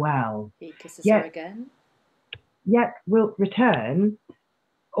 again, farewell. He kisses her again. Yet wilt return.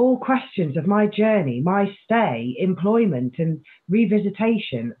 All questions of my journey, my stay, employment, and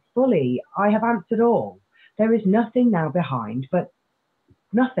revisitation, fully I have answered all. There is nothing now behind, but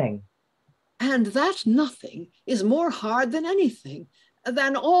nothing. And that nothing is more hard than anything,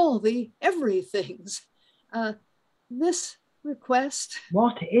 than all the everythings. This request.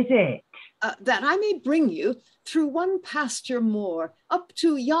 What is it? That I may bring you through one pasture more, up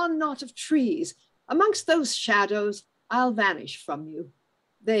to yon knot of trees. Amongst those shadows, I'll vanish from you.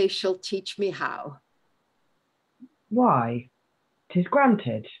 They shall teach me how. Why, 'tis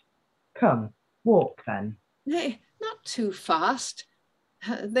granted. Come, walk then. Nay, not too fast.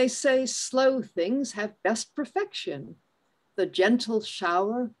 They say slow things have best perfection. The gentle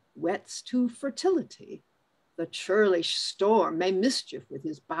shower wets to fertility. The churlish storm may mischief with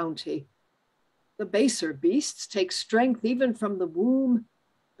his bounty. The baser beasts take strength even from the womb,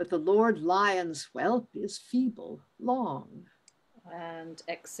 but the Lord Lion's whelp is feeble, long. And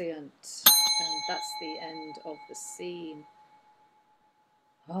exeunt. And that's the end of the scene.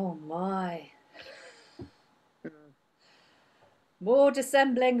 Oh my. More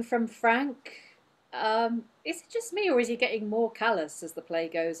dissembling from Frank. Is it just me, or is he getting more callous as the play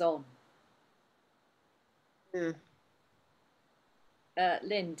goes on? Lynn,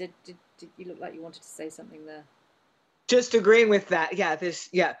 did you look like you wanted to say something there? Just agreeing with that.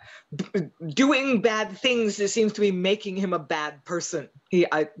 Doing bad things, it seems to be making him a bad person.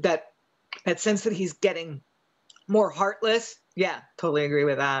 That sense that he's getting more heartless. Yeah, totally agree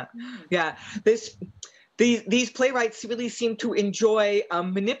with that. Yeah, these playwrights really seem to enjoy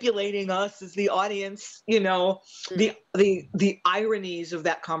manipulating us as the audience. You know, the ironies of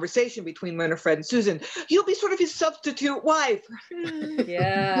that conversation between Winifred and Susan. You'll be sort of his substitute wife.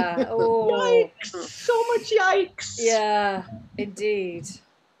 Yeah. Oh. Yikes! So much yikes. Yeah, indeed.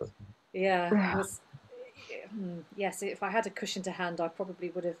 Yeah. Yes. If I had a cushion to hand, I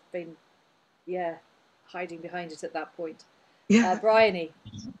probably would have been, hiding behind it at that point. Yeah. Briony.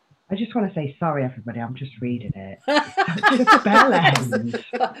 I just want to say sorry, everybody. I'm just reading it. The spell ends.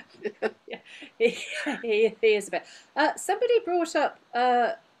 He is a bit. Somebody brought up.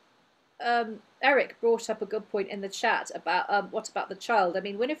 Eric brought up a good point in the chat about what about the child? I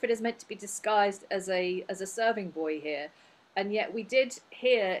mean, Winifred is meant to be disguised as a serving boy here, and yet we did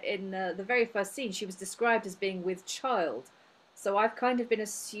hear in the very first scene she was described as being with child. So I've kind of been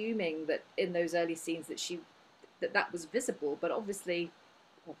assuming that in those early scenes that was visible, but obviously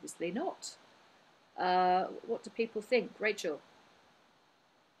not. What do people think, Rachael?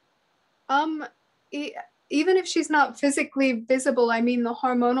 Even if she's not physically visible, I mean the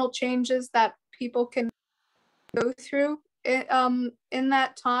hormonal changes that people can go through in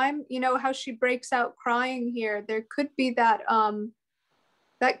that time. You know how she breaks out crying here. There could be that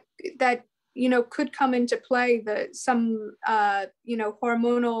that could come into play. Some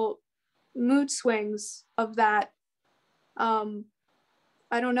hormonal mood swings of that.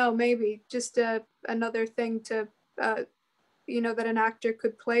 I don't know, maybe just another thing to, that an actor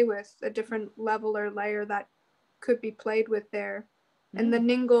could play with, a different level or layer that could be played with there. And the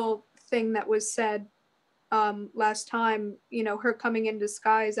Ningle thing that was said last time, you know, her coming in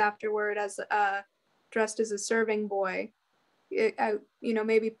disguise afterward as dressed as a serving boy, you know,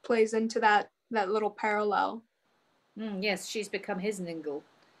 maybe plays into that little parallel. Yes, she's become his Ningle,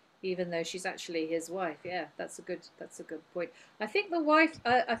 even though she's actually his wife. Yeah, that's a good point. I think the wife,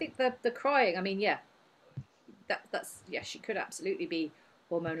 I think the crying. I mean, yeah, that's she could absolutely be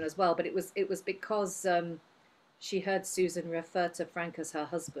hormonal as well. But it was because she heard Susan refer to Frank as her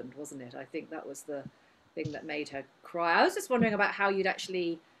husband, wasn't it? I think that was the thing that made her cry. I was just wondering about how you'd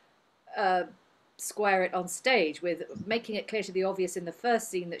actually square it on stage, with making it clear to the obvious in the first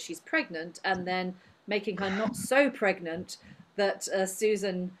scene that she's pregnant, and then making her not so pregnant that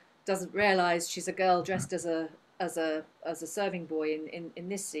Susan doesn't realise she's a girl dressed as a serving boy in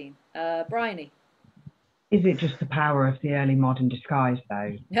this scene. Briony. Is it just the power of the early modern disguise,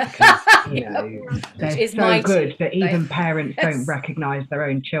 though? Because, you know, they're so mighty. Good that even parents don't recognise their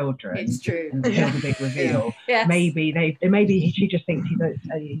own children. It's true. Until the big reveal. Yes. Maybe she just thinks he's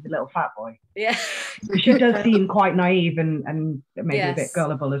a little fat boy. Yeah. She does seem quite naive and maybe a bit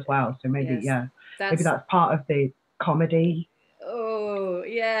gullible as well. So maybe, maybe that's part of the comedy. Oh,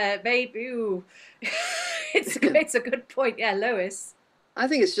 yeah, maybe. Ooh. It's a good point. Yeah, Lois. I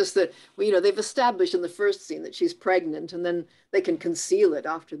think it's just that, you know, they've established in the first scene that she's pregnant, and then they can conceal it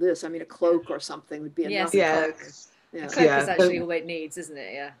after this. I mean, a cloak or something would be enough. A cloak is actually all it needs, isn't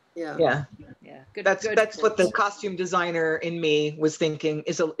it? Yeah. Good, that's what the costume designer in me was thinking,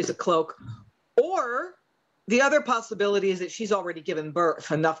 is a cloak. Or the other possibility is that she's already given birth.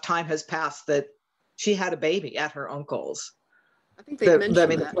 Enough time has passed that she had a baby at her uncle's. I think they mentioned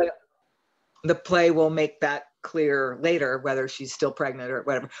that. The play will make that clear later, whether she's still pregnant or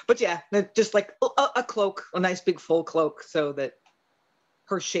whatever. But yeah, just like a cloak, a nice big full cloak, so that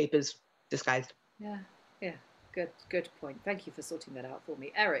her shape is disguised. Yeah. Good point. Thank you for sorting that out for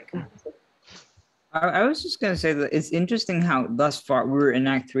me, Eric. I was just going to say that it's interesting how thus far we're in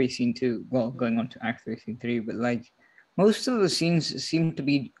Act 3, Scene 2. Well, going on to Act 3, Scene 3, but like most of the scenes seem to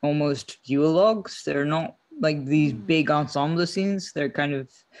be almost duologues. They're not like these big ensemble scenes. They're kind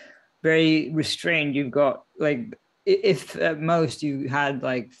of very restrained. You've got like, if at most you had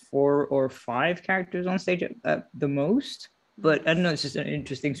like 4 or 5 characters on stage at the most, but I don't know, it's just an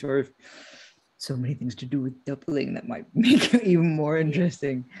interesting sort of, so many things to do with doubling that might make it even more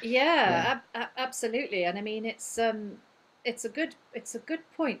interesting. Absolutely. And I mean, it's a good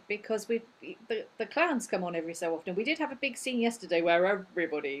point, because the clowns come on every so often. We did have a big scene yesterday where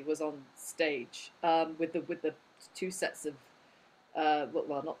everybody was on stage with the 2 sets of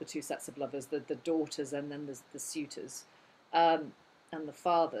well, not the 2 sets of lovers, the daughters, and then the suitors, and the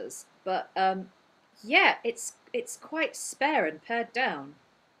fathers. But it's quite spare and pared down,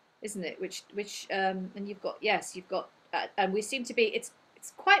 isn't it? Which and you've got and we seem to be. It's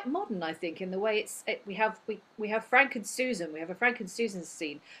quite modern, I think, in the way we have Frank and Susan. We have a Frank and Susan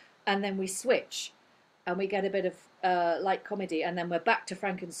scene, and then we switch, and we get a bit of light comedy, and then we're back to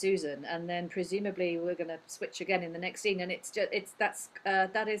Frank and Susan, and then presumably we're going to switch again in the next scene, and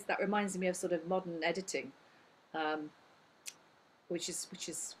that reminds me of sort of modern editing, which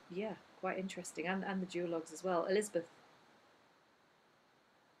is quite interesting, and the duologues as well. Elizabeth,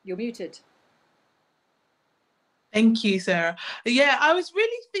 you're muted. Thank you, Sarah. Yeah, I was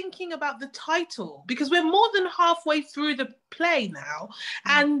really thinking about the title, because we're more than halfway through the play now.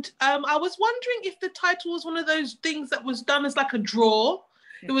 And I was wondering if the title was one of those things that was done as like a draw.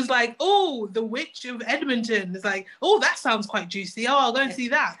 It was like, oh, The Witch of Edmonton. It's like, oh, that sounds quite juicy. Oh, I'll go and see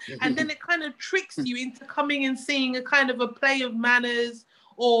that. And then it kind of tricks you into coming and seeing a kind of a play of manners,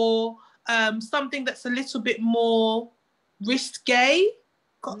 or something that's a little bit more risque,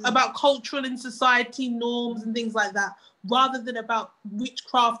 about cultural and society norms and things like that, rather than about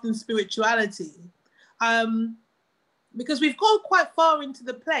witchcraft and spirituality. Because we've gone quite far into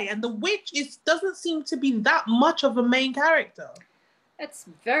the play, and the witch doesn't seem to be that much of a main character. That's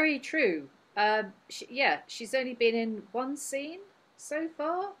very true. She's only been in 1 scene so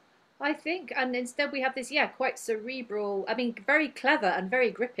far, I think, and instead we have this quite cerebral, I mean, very clever and very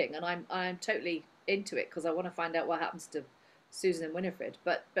gripping, and I'm totally into it, because I want to find out what happens to Susan and Winifred,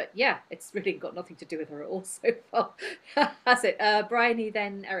 but yeah, it's really got nothing to do with her at all so far. That's it. Briony,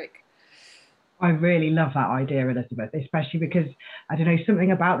 then Eric. I really love that idea, Elizabeth, especially because, I don't know,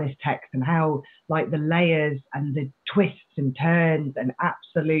 something about this text and how, like, the layers and the twists and turns and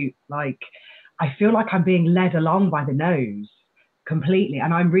absolute, like, I feel like I'm being led along by the nose completely,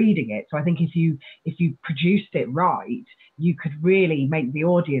 and I'm reading it. So I think if you produced it right, you could really make the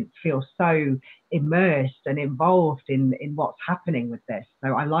audience feel so immersed and involved in what's happening with this.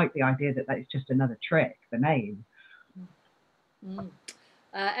 So I like the idea that it's just another trick, the name.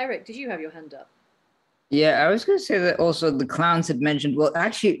 Eric, did you have your hand up? Yeah, I was going to say that also the clowns had mentioned, well,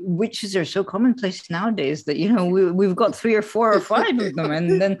 actually, witches are so commonplace nowadays that, we've got 3 or 4 or 5 of them.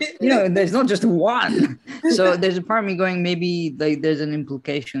 And then, there's not just one. So there's a part of me going, maybe like there's an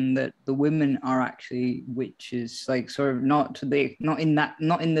implication that the women are actually witches, like sort of not in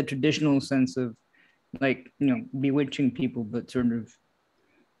the traditional sense of like, bewitching people, but sort of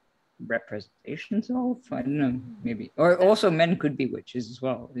representations of, I don't know, maybe. Or also men could be witches as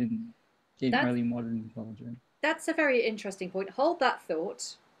well in early modern culture. That's a very interesting point. Hold that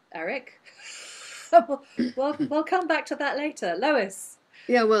thought, Eric. We'll come back to that later. Lois.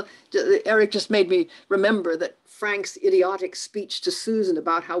 Yeah, well, Eric just made me remember that Frank's idiotic speech to Susan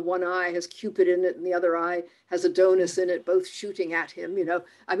about how one eye has Cupid in it and the other eye has Adonis in it, both shooting at him,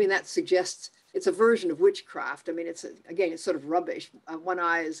 I mean, that suggests it's a version of witchcraft. I mean, it's sort of rubbish. One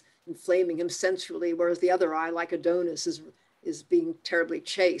eye is inflaming him sensually, whereas the other eye, like Adonis, is being terribly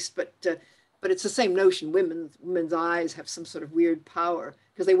chaste. But it's the same notion. Women's eyes have some sort of weird power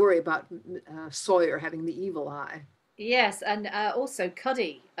because they worry about Sawyer having the evil eye. Yes, and also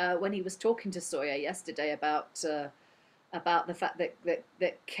Cuddy, when he was talking to Sawyer yesterday about the fact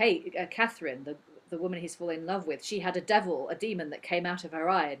that Catherine, the woman he's fallen in love with, she had a demon that came out of her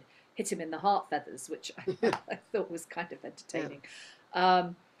eye and hit him in the heart feathers, which I thought was kind of entertaining.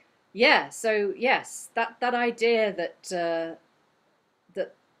 Yeah. So yes, that idea that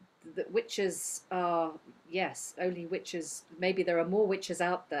witches are, yes, only witches. Maybe there are more witches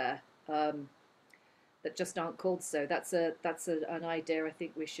out there that just aren't called so. That's an idea I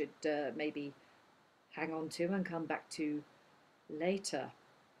think we should maybe hang on to and come back to later.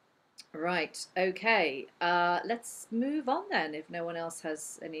 Right. Okay. Let's move on then. If no one else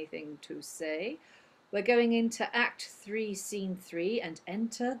has anything to say, we're going into Act 3, Scene 3, and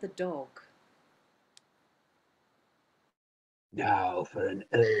enter the dog. Now for an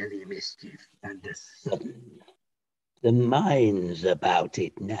early mischief and a sudden. The mind's about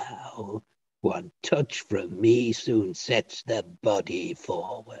it now. One touch from me soon sets the body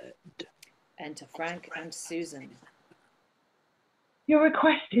forward. Enter Frank and Susan. Your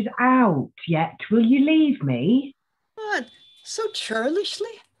request is out yet. Will you leave me? What? So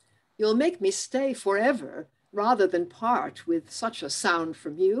churlishly? You'll make me stay forever rather than part with such a sound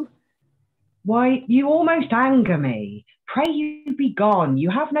from you. Why, you almost anger me. Pray you be gone. You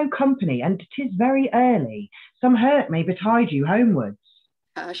have no company, and 'tis very early. Some hurt may betide you homewards.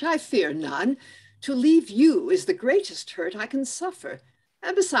 Hush, I fear none. To leave you is the greatest hurt I can suffer.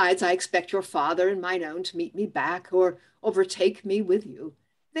 And besides, I expect your father and mine own to meet me back or overtake me with you.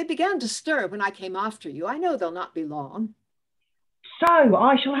 They began to stir when I came after you. I know they'll not be long. So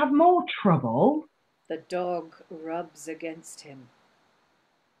I shall have more trouble. The dog rubs against him.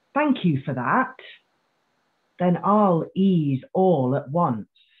 Thank you for that. Then I'll ease all at once.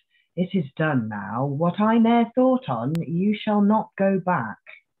 It is done now. What I ne'er thought on, you shall not go back.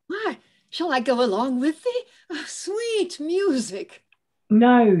 Why, shall I go along with thee? Oh, sweet music.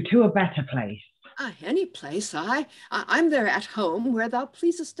 No, to a better place. Any place, I'm there at home where thou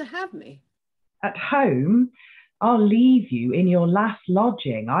pleasest to have me. At home? I'll leave you in your last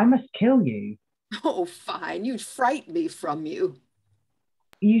lodging. I must kill you. Oh, fine, you'd fright me from you.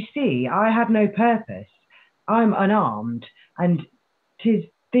 You see, I had no purpose. I'm unarmed, and 'tis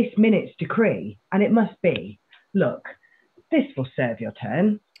this minute's decree, and it must be. Look, this will serve your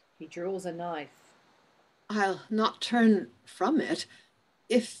turn. He draws a knife. I'll not turn from it,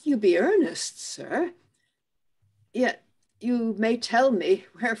 if you be earnest, sir. Yet you may tell me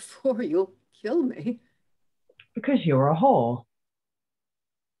wherefore you'll kill me. Because you're a whore.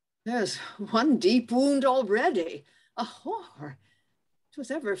 There's one deep wound already. A whore.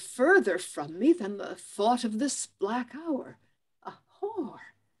 'Twas ever further from me than the thought of this black hour. A whore.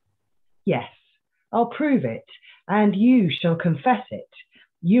 Yes, I'll prove it, and you shall confess it.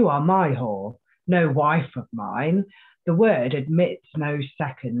 You are my whore, no wife of mine. The word admits no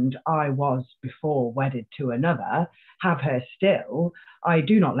second. I was before wedded to another, have her still. I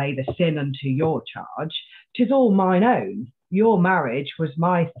do not lay the sin unto your charge. 'Tis all mine own. Your marriage was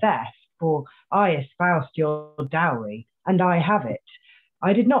my theft, for I espoused your dowry, and I have it.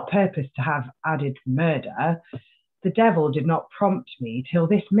 I did not purpose to have added murder. The devil did not prompt me till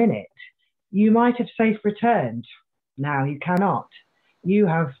this minute. You might have safe returned. Now you cannot. You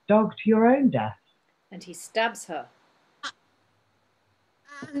have dogged your own death. And he stabs her.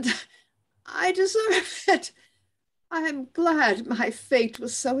 And I deserve it. I am glad my fate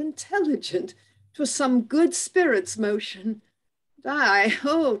was so intelligent. 'Twas some good spirit's motion. And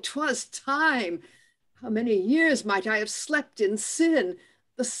 'twas time. How many years might I have slept in sin?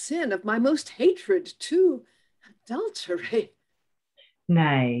 The sin of my most hatred, too. Adultery.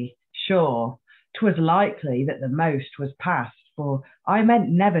 Nay, sure, 'Twas likely that the most was past, for I meant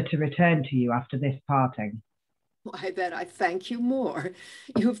never to return to you after this parting. Why, then I thank you more.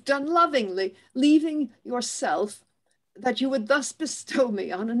 You have done lovingly, leaving yourself, that you would thus bestow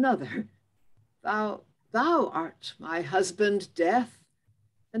me on another. Thou art my husband, Death,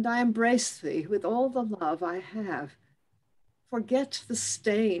 and I embrace thee with all the love I have. Forget the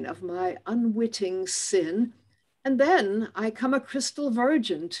stain of my unwitting sin, and then I come a crystal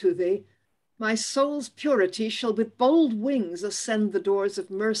virgin to thee. My soul's purity shall with bold wings ascend the doors of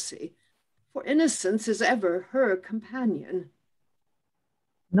mercy, for innocence is ever her companion.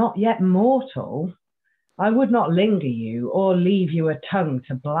 Not yet mortal? I would not linger you, or leave you a tongue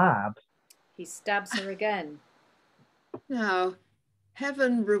to blab. He stabs her again. Now,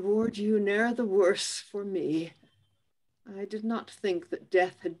 heaven reward you ne'er the worse for me. I did not think that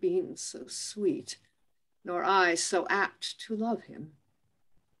death had been so sweet, nor I so apt to love him.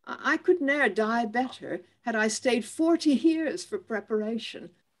 I could ne'er die better, had I stayed 40 years for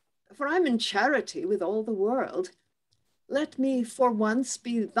preparation, for I'm in charity with all the world. Let me for once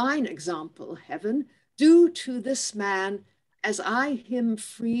be thine example, heaven. Do to this man as I him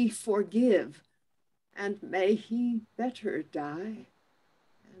free forgive, and may he better die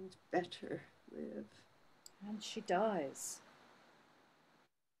and better live. And she dies.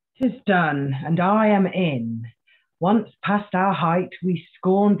 'Tis done, and I am in. Once past our height, we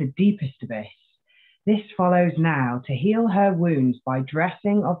scorned the deepest abyss. This follows now to heal her wounds by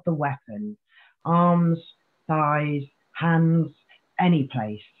dressing of the weapon, arms, thighs, hands, any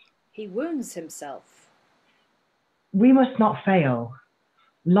place. He wounds himself. We must not fail.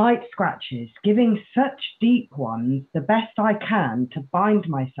 Light scratches, giving such deep ones, the best I can to bind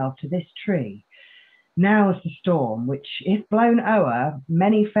myself to this tree. Now's the storm, which, if blown o'er,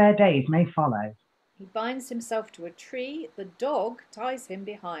 many fair days may follow. He binds himself to a tree, the dog ties him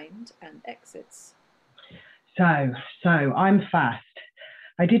behind and exits. So, I'm fast.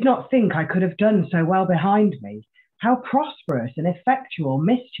 I did not think I could have done so well behind me. How prosperous and effectual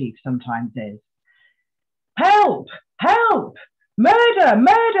mischief sometimes is. Help! Help! Murder!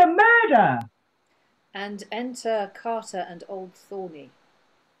 Murder! Murder! And enter Carter and old Thorney.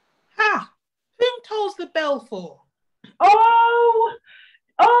 Ha! Whom tolls the bell for? Oh!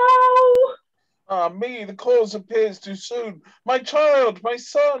 Oh! Ah, me, the cause appears too soon. My child, my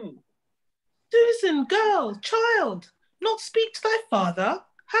son. Susan, girl, child, not speak to thy father?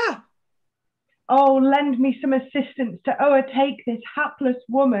 Ha! Oh, lend me some assistance to o'ertake this hapless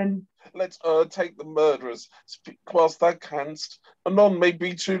woman. Let's take the murderers. Speak whilst thou canst. Anon may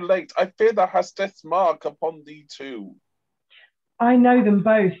be too late. I fear thou hast death's mark upon thee too. I know them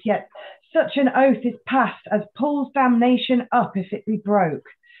both, yet such an oath is passed as pulls damnation up if it be broke.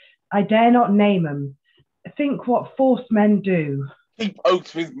 I dare not name 'em. Think what forced men do. Keep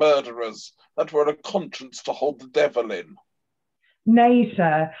oath with murderers. That were a conscience to hold the devil in. Nay,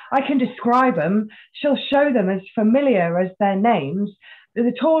 sir, I can describe 'em. Shall show them as familiar as their names.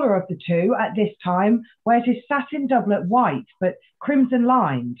 The taller of the two, at this time, wears his satin doublet white, but crimson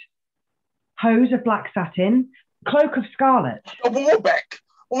lined. Hose of black satin, cloak of scarlet. Warbeck!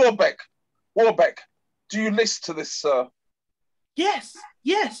 Warbeck! Do you list to this, sir? Yes,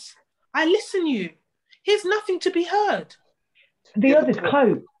 I listen you. Here's nothing to be heard. The other's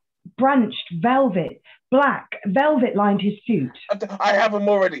cloak, branched velvet, black velvet lined his suit. I have him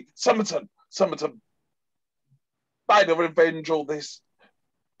already. Somerton. Bide a revenge all this.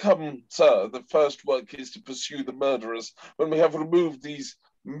 Come, sir, the first work is to pursue the murderers when we have removed these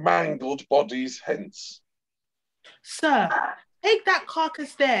mangled bodies hence. Sir, take that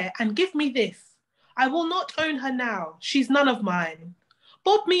carcass there and give me this. I will not own her now. She's none of mine.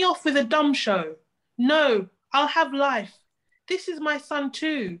 Bob me off with a dumb show. No, I'll have life. This is my son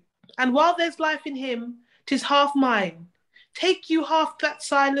too, and while there's life in him, 'tis half mine. Take you half that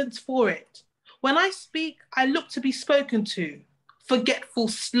silence for it. When I speak, I look to be spoken to. Forgetful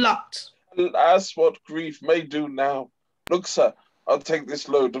slut. Alas, what grief may do now. Look, sir, I'll take this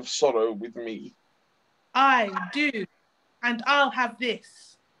load of sorrow with me. I do, and I'll have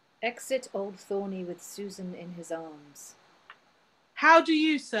this. Exit old Thorney with Susan in his arms. How do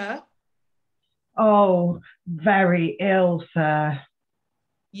you, sir? Oh, very ill, sir.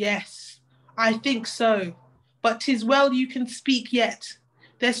 Yes, I think so. But 'tis well you can speak yet.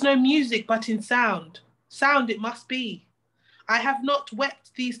 There's no music but in sound. Sound it must be. I have not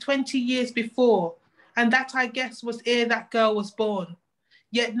wept these 20 years before, and that I guess was ere that girl was born.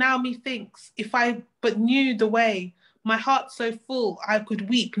 Yet now methinks, if I but knew the way, my heart so full I could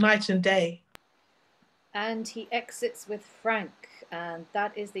weep night and day. And he exits with Frank, and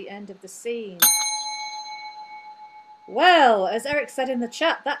that is the end of the scene. Well, as Eric said in the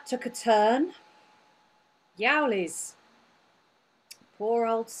chat, that took a turn. Yowleys. Poor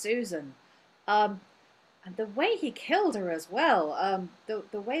old Susan. And the way he killed her as well.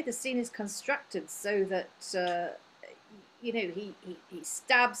 The way the scene is constructed so that, he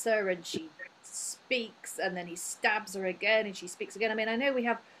stabs her and she speaks, and then he stabs her again and she speaks again. I mean, I know we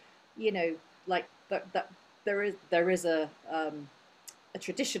have, like that there is a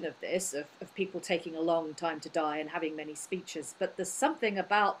tradition of this, of people taking a long time to die and having many speeches, but there's something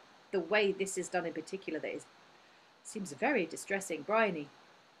about the way this is done in particular that seems very distressing. Briony.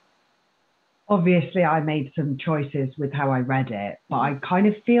 Obviously, I made some choices with how I read it, but I kind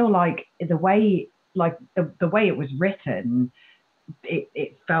of feel like the way it was written,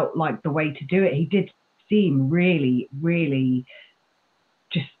 it felt like the way to do it. He did seem really, really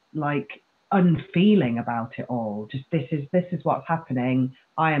just like unfeeling about it all. Just this is what's happening.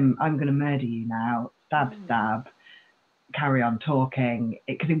 I'm going to murder you now. Stab, stab. Carry on talking.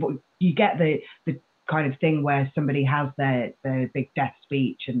 Because you get the kind of thing where somebody has their big death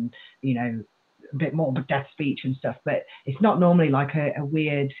speech and a bit more death speech and stuff, but it's not normally like a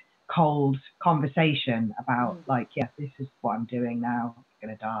weird cold conversation about like, yeah, this is what I'm doing now. I'm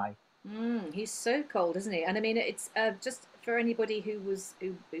gonna die. He's so cold, isn't he? And I mean, it's just for anybody who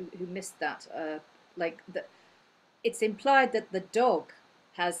missed that, it's implied that the dog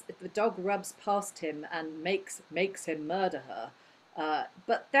rubs past him and makes him murder her,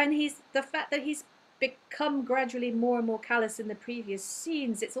 but then the fact that he's become gradually more and more callous in the previous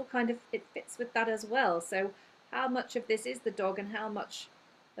scenes, it fits with that as well. So how much of this is the dog and how much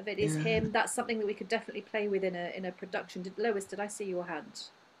of it is him? That's something that we could definitely play with in a production. Lois, did I see your hand?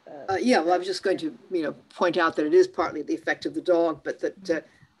 Well, I was just going to point out that it is partly the effect of the dog, but that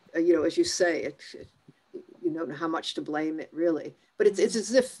as you say, you don't know how much to blame it really. But it's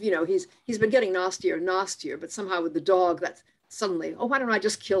as if he's been getting nastier and nastier, but somehow with the dog, that's suddenly, why don't I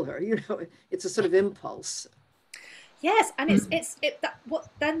just kill her? It's a sort of impulse. Yes, and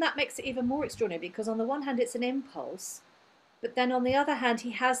then that makes it even more extraordinary, because on the one hand it's an impulse, but then on the other hand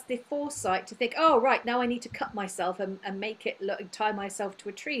he has the foresight to think, oh right, now I need to cut myself and make it tie myself to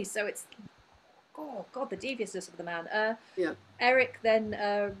a tree. So it's, oh God, the deviousness of the man. Eric,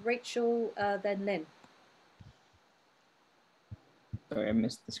 then Rachael, then Lynn. Sorry, I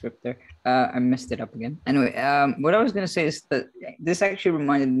missed the script there. I messed it up again. Anyway, what I was going to say is that this actually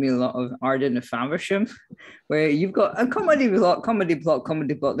reminded me a lot of Arden of Faversham, where you've got a comedy plot,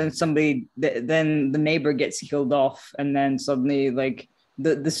 then then the neighbor gets killed off, and then suddenly, like,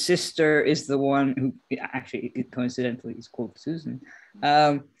 the sister is the one who, actually, coincidentally, is called Susan,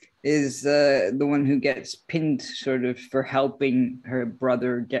 is the one who gets pinned sort of for helping her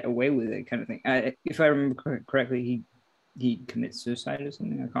brother get away with it, kind of thing. If I remember correctly, he commits suicide or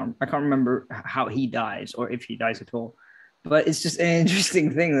something. I can't remember how he dies or if he dies at all. But it's just an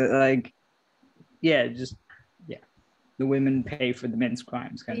interesting thing that, the women pay for the men's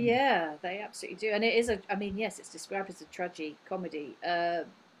crimes. Kind of. Yeah, they absolutely do, and it is yes, it's described as a tragi-comedy.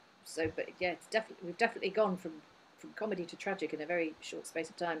 We've definitely gone from comedy to tragic in a very short space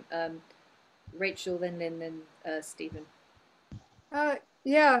of time. Rachael, then Lynn, then Stephen.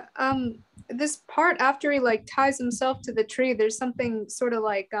 This part after he ties himself to the tree, there's something sort of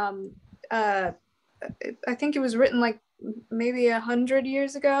like I think it was written maybe 100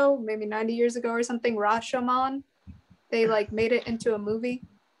 years ago, maybe 90 years ago or something. Rashomon, they made it into a movie.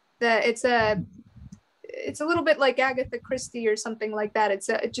 That it's a little bit like Agatha Christie or something like that. It's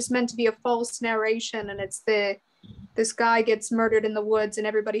just meant to be a false narration, and it's this guy gets murdered in the woods and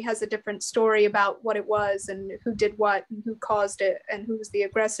everybody has a different story about what it was and who did what and who caused it and who was the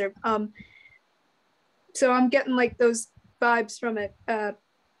aggressor. So I'm getting those vibes from it.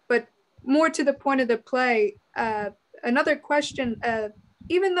 But more to the point of the play, another question,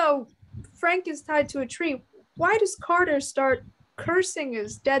 even though Frank is tied to a tree, why does Carter start cursing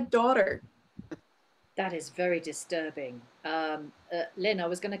his dead daughter? That is very disturbing. Lynn, I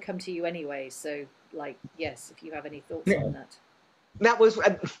was going to come to you anyway, so yes, if you have any thoughts on that. That was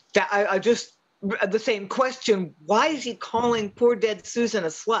I just the same question. Why is he calling poor dead Susan a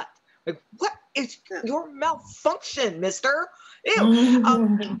slut? What is your malfunction, mister? Ew.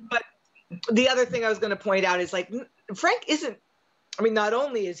 But the other thing I was going to point out is Frank isn't, not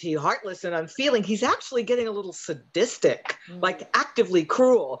only is he heartless and unfeeling, he's actually getting a little sadistic, actively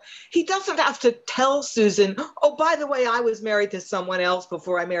cruel. He doesn't have to tell Susan, oh, by the way, I was married to someone else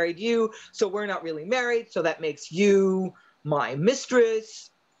before I married you, so we're not really married, so that makes you my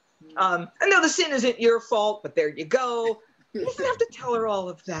mistress. I know the sin isn't your fault, but there you go. He doesn't have to tell her all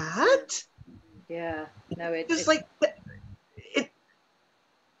of that. Yeah, no, it's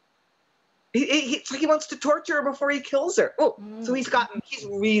It's like he wants to torture her before he kills her. Oh, so he's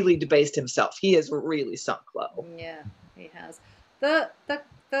really debased himself. He has really sunk low. Yeah, he has. The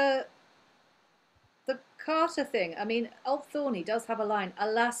Carter thing, I mean, old Thorney does have a line,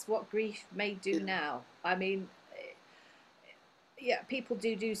 "Alas, what grief may do now." I mean, yeah, people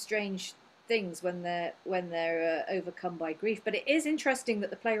do strange things when they're overcome by grief, but it is interesting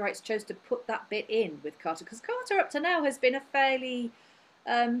that the playwrights chose to put that bit in with Carter, because Carter up to now has been a fairly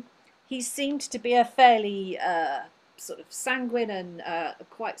he seemed to be a fairly sort of sanguine and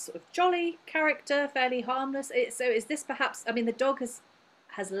quite sort of jolly character, fairly harmless. So is this perhaps, I mean, the dog has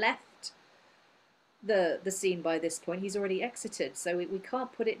left the scene by this point. He's already exited, so we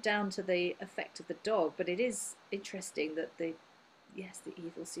can't put it down to the effect of the dog, but it is interesting that the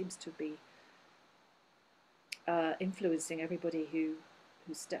evil seems to be influencing everybody who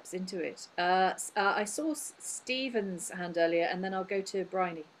steps into it. I saw Stephen's hand earlier, and then I'll go to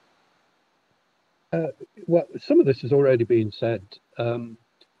Briony. Well, some of this has already been said.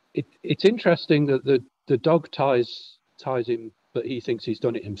 It's interesting that the dog ties him, but he thinks he's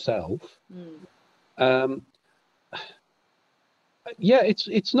done it himself. Yeah,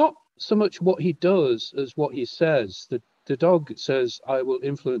 it's not so much what he does as what he says. The dog says, "I will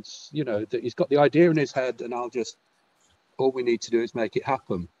influence," that he's got the idea in his head, and all we need to do is make it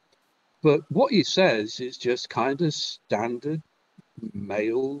happen. But what he says is just kind of standard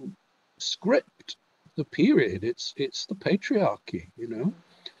male script. The period, it's the patriarchy,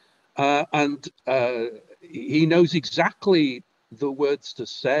 and he knows exactly the words to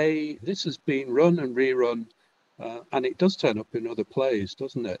say. This has been run and rerun, and it does turn up in other plays,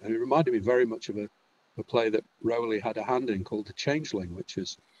 doesn't it? And it reminded me very much of a play that Rowley had a hand in called The Changeling, which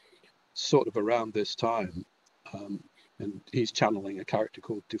is sort of around this time, and he's channeling a character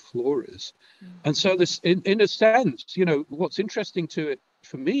called De Flores. And so this, in a sense, what's interesting to it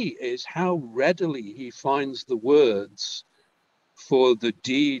for me is how readily he finds the words for the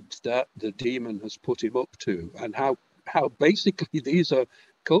deed that the demon has put him up to, and how basically these are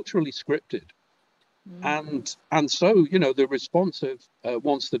culturally scripted. And so the response of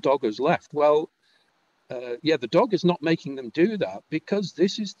once the dog has left, well, the dog is not making them do that, because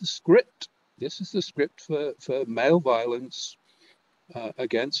this is the script. This is the script for male violence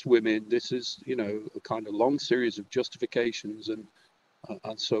against women. This is a kind of long series of justifications and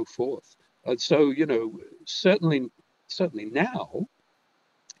so forth. And so certainly now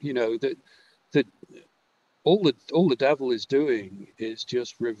that all the devil is doing is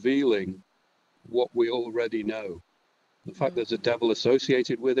just revealing what we already know. The fact there's a devil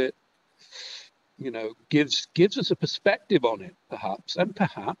associated with it gives us a perspective on it,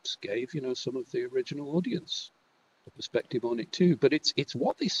 perhaps gave some of the original audience a perspective on it too. But it's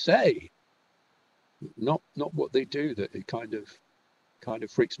what they say, not what they do, that it kind of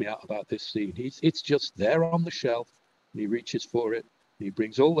freaks me out about this scene. It's just there on the shelf, and he reaches for it, and he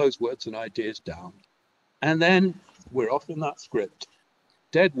brings all those words and ideas down, and then we're off in that script.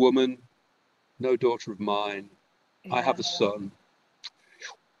 Dead woman, no daughter of mine. Yeah. I have a son.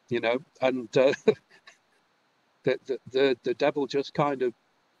 And the devil just kind of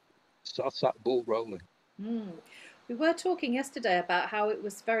starts that ball rolling. We were talking yesterday about how it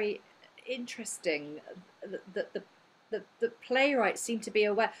was very interesting that the playwrights seem to be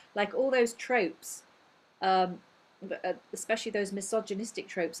aware, like all those tropes, especially those misogynistic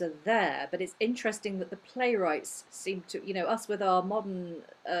tropes, are there. But it's interesting that the playwrights seem to, us with our modern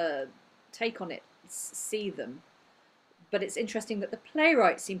take on it, see them. But it's interesting that the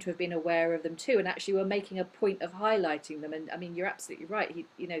playwrights seem to have been aware of them too, and actually were making a point of highlighting them. And I mean, you're absolutely right.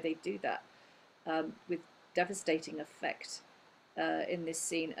 They do that with devastating effect in this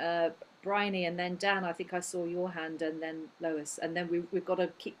scene. Briony, and then Dan, I think I saw your hand, and then Lois, and then we've got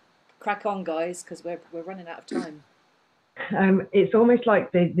to crack on, guys, because we're running out of time. It's almost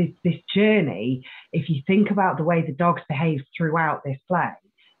like this journey. If you think about the way the dogs behave throughout this play,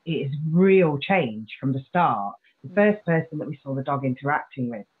 it is real change from the start. The first person that we saw the dog interacting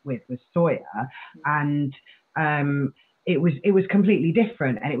with was Sawyer, and it was completely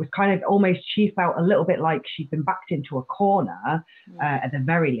different, and it was kind of almost, she felt a little bit like she'd been backed into a corner at the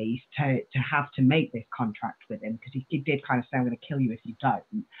very least to have to make this contract with him, because he did kind of say, "I'm going to kill you if you don't."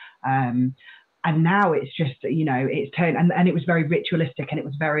 And now it's just, it's turned, and it was very ritualistic, and it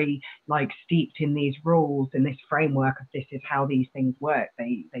was very like steeped in these rules and this framework of this is how these things work.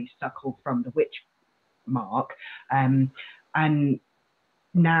 They suckle from the witch mark, and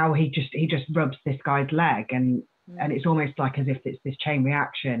now he just rubs this guy's leg, and it's almost like as if it's this chain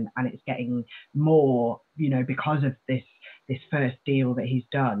reaction, and it's getting more, because of this first deal that he's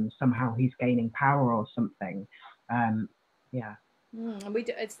done. Somehow he's gaining power or something. And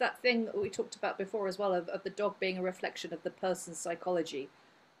it's that thing we talked about before as well, of the dog being a reflection of the person's psychology,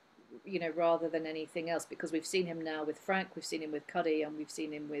 rather than anything else, because we've seen him now with Frank, we've seen him with Cuddy, and we've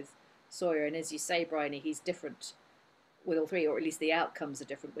seen him with Sawyer, and as you say, Briony, he's different with all three, or at least the outcomes are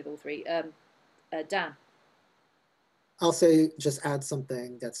different with all three. Dan? I'll just add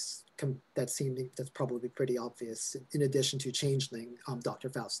something that's probably pretty obvious. In addition to Changeling, Dr.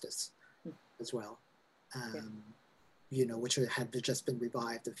 Faustus as well, which had just been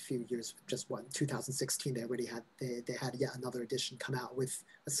revived a few years. 2016. They already had they had yet another edition come out with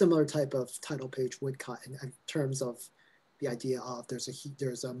a similar type of title page woodcut in terms of the idea of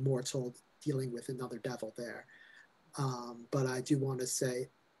there's a mortal dealing with another devil there. But I do want to say,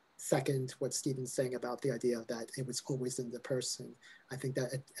 second, what Stephen's saying about the idea that it was always in the person. I think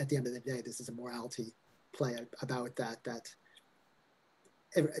that at the end of the day, this is a morality play about that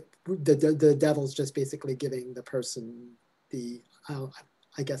the devil's just basically giving the person the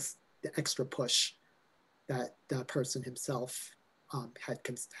extra push that the person himself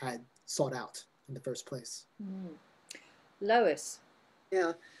had sought out in the first place. Lois?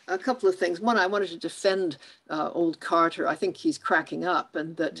 Yeah, a couple of things. One, I wanted to defend old Carter. I think he's cracking up,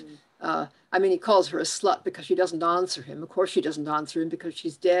 and that, he calls her a slut because she doesn't answer him. Of course she doesn't answer him because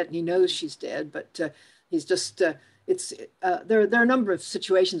she's dead, and he knows she's dead, but he's just, there are a number of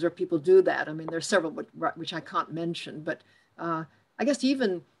situations where people do that. I mean, there's several which I can't mention, but I guess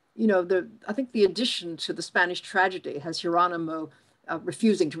even, I think the addition to the Spanish tragedy has Geronimo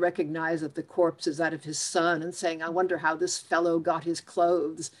refusing to recognize that the corpse is that of his son and saying, I wonder how this fellow got his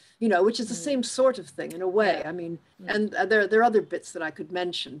clothes, which is the same sort of thing in a way. I mean, and there are other bits that I could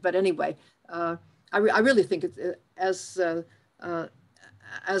mention, but anyway, I really think as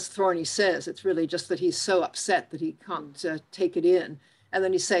Thorney says, it's really just that he's so upset that he can't take it in. And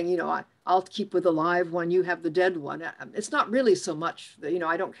then he's saying, I'll keep with the live one, you have the dead one. It's not really so much,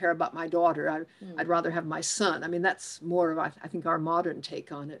 I don't care about my daughter. I'd rather have my son. I mean, that's more of, I think, our modern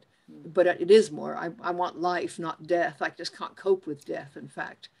take on it. But it is more, I want life, not death. I just can't cope with death, in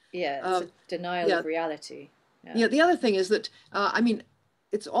fact. Yeah, it's a denial of reality. Yeah, the other thing is that,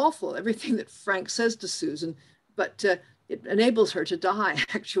 it's awful, everything that Frank says to Susan, but it enables her to die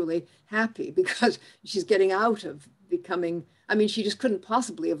actually happy, because she's getting out of becoming, she just couldn't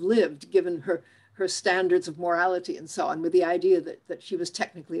possibly have lived given her standards of morality and so on, with the idea that she was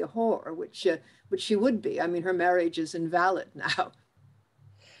technically a whore, which she would be. Her marriage is invalid now.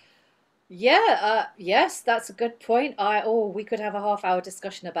 Yeah, yes, that's a good point. We could have a half-hour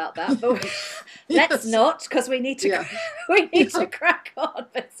discussion about that, but let's not, because we need to to crack on.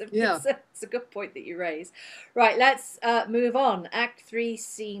 But it's a good point that you raise. Right, let's move on. Act 3,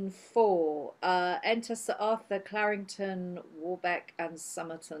 Scene 4. Enter Sir Arthur, Clarrington, Warbeck, and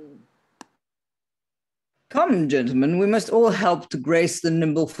Somerton. Come, gentlemen, we must all help to grace the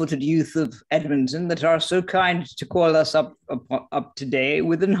nimble-footed youth of Edmonton that are so kind to call us up today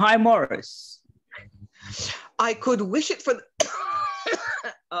within High Morris. I could wish it for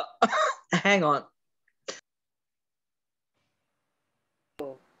hang on.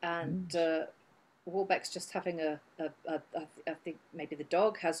 And Warbeck's just having I think maybe the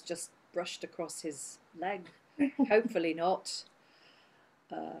dog has just brushed across his leg. Hopefully not.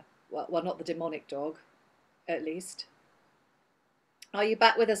 Well, not the demonic dog. At least. Are you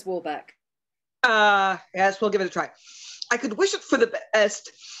back with us, Warbeck? Yes, we'll give it a try. I could wish it for the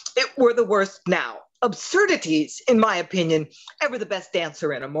best. It were the worst now. Absurdities, in my opinion, ever the best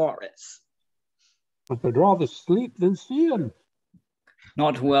dancer in a Morris. I could rather sleep than see him.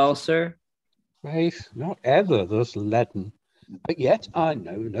 Not well, sir? Faith, not ever thus leaden. But yet I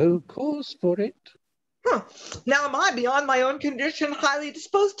know no cause for it. Now am I beyond my own condition highly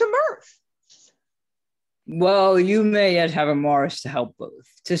disposed to mirth? Well, you may yet have a Morris to help both,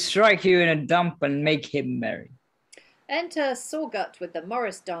 to strike you in a dump and make him merry. Enter Sawgut with the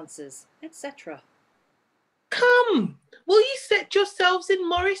Morris dancers, etc. Come, will ye set yourselves in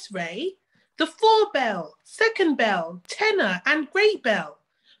Morris Ray? The 4-bell, 2nd-bell, tenor, and great bell,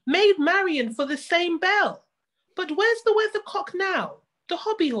 made Marion for the same bell. But where's the weathercock now, the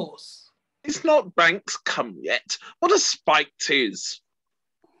hobby horse? Is not Banks come yet? What a spite 'tis!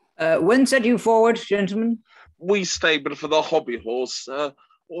 When set you forward, gentlemen? We stabled for the hobby horse.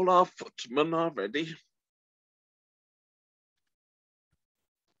 All our footmen are ready.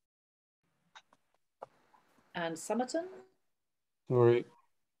 And Somerton? Sorry.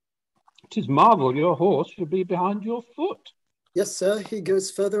 'Tis marvel your horse should be behind your foot. Yes, sir, he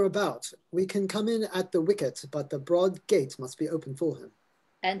goes further about. We can come in at the wicket, but the broad gate must be open for him.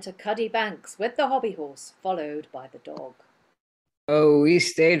 Enter Cuddy Banks with the hobby horse, followed by the dog. Oh, we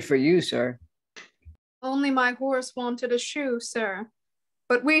stayed for you, sir. Only my horse wanted a shoe, sir.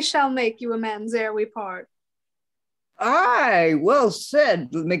 But we shall make you amends ere we part. Aye, well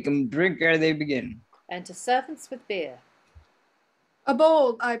said. Make them drink ere they begin. Enter servants with beer. A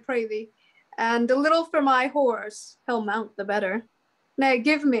bowl, I pray thee, and a little for my horse. He'll mount the better. Nay,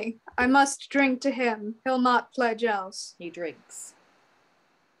 give me. I must drink to him. He'll not pledge else. He drinks.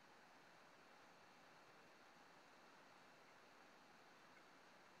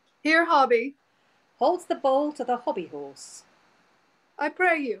 Here, Hobby. Holds the bowl to the hobby horse. I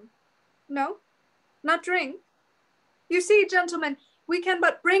pray you. No, not drink. You see, gentlemen, we can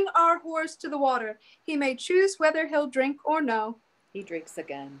but bring our horse to the water. He may choose whether he'll drink or no. He drinks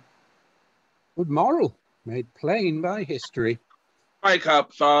again. Good moral, made plain by history. Strike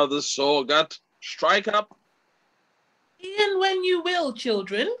up, Father Sawgut. Strike up. In when you will,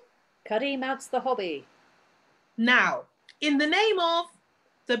 children. Cuddy mounts the hobby. Now, in the name of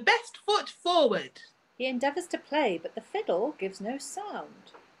the best foot forward. He endeavours to play, but the fiddle gives no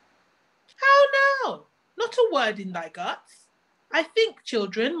sound. How now? Not a word in thy guts. I think,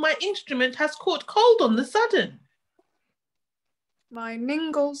 children, my instrument has caught cold on the sudden. My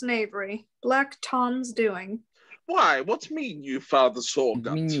Ningle's knavery, Black Tom's doing. Why, what mean you, Father Sawgut?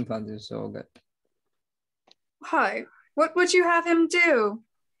 What mean you, Father Sawgut? Why, what would you have him do?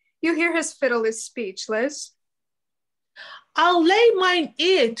 You hear his fiddle is speechless. I'll lay mine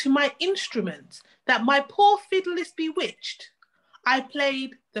ear to my instrument, that my poor fiddle is bewitched. I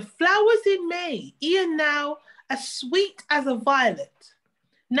played the flowers in May, e'en now as sweet as a violet.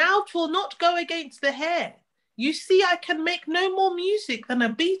 Now 'twill not go against the hair. You see I can make no more music than a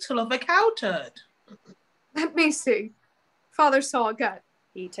beetle of a cowturd. Let me see. Father Sawgut.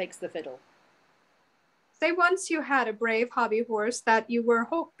 He takes the fiddle. Say once you had a brave hobby horse that you were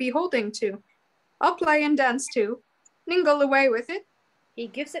beholding to. I'll play and dance too. Ningle away with it. He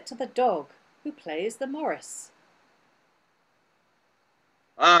gives it to the dog, who plays the Morris.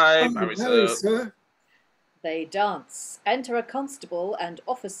 Aye, Oh, marry, marry, sir. sir. They dance. Enter a constable and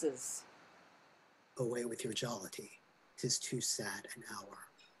officers. Away with your jollity. 'Tis too sad an hour.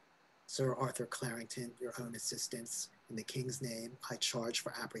 Sir Arthur Clarrington, your own assistance, in the king's name, I charge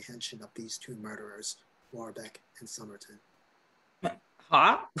for apprehension of these two murderers, Warbeck and Somerton.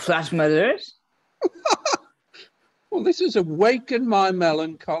 Ha? Flash murderers? Well, this has awakened my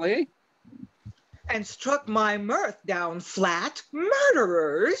melancholy. And struck my mirth down flat.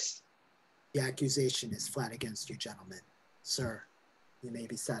 Murderers! The accusation is flat against you, gentlemen. Sir, you may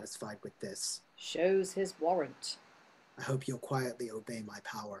be satisfied with this. Shows his warrant. I hope you'll quietly obey my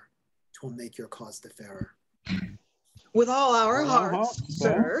power. 'Twill make your cause the fairer. With all our hearts, hearts,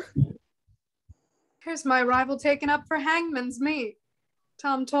 sir. Here's my rival taken up for hangman's meat.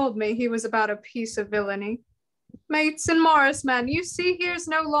 Tom told me he was about a piece of villainy. Mates and Morris men, you see here's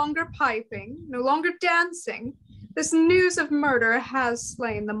no longer piping, no longer dancing. This news of murder has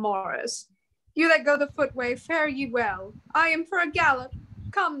slain the Morris. You that go the footway, fare ye well. I am for a gallop.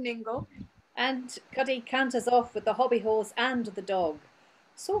 Come, Ningle. And Cuddy canters off with the hobby horse and the dog.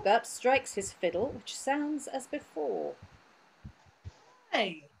 Sawgut strikes his fiddle, which sounds as before.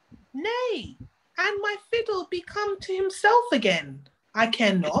 Nay, nay, and my fiddle be come to himself again. I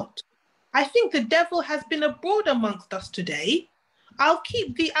care not. I think the devil has been abroad amongst us today. I'll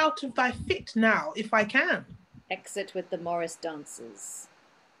keep thee out of thy fit now, if I can. Exit with the Morris dancers.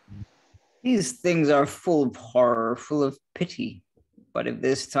 These things are full of horror, full of pity. But if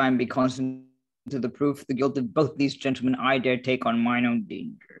this time be constant to the proof, the guilt of both these gentlemen I dare take on mine own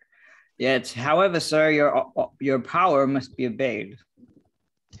danger. Yet, however, sir, your power must be obeyed.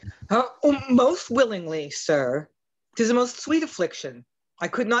 Most willingly, sir. 'Tis a most sweet affliction. I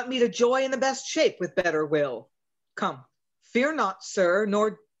could not meet a joy in the best shape with better will. Come, fear not, sir,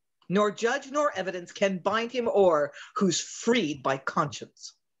 nor judge nor evidence can bind him o'er, who's freed by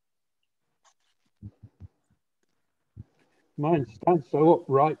conscience. Mine stands so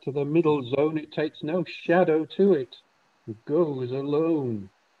upright to the middle zone, it takes no shadow to it. It goes alone.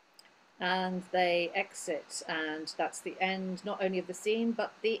 And they exit, and that's the end not only of the scene,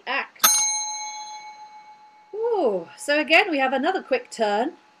 but the act. Ooh, so again, we have another quick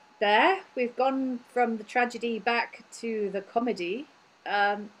turn there. We've gone from the tragedy back to the comedy.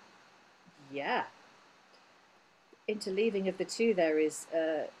 Yeah. Interleaving of the two there is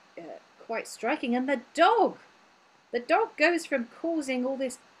quite striking. And the dog goes from causing all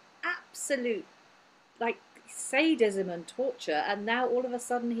this absolute, like, sadism and torture, and now all of a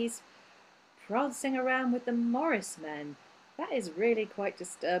sudden he's prancing around with the Morris men. That is really quite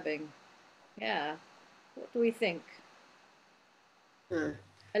disturbing. Yeah. What do we think?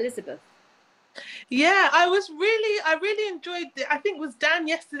 Elizabeth? Yeah, I really enjoyed it. I think it was Dan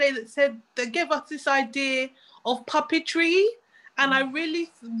yesterday that gave us this idea of puppetry. And I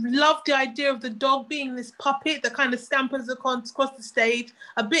really loved the idea of the dog being this puppet that kind of scampers across the stage,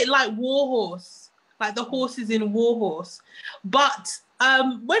 a bit like Warhorse, like the horses in Warhorse. But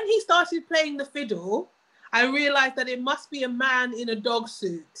when he started playing the fiddle, I realized that it must be a man in a dog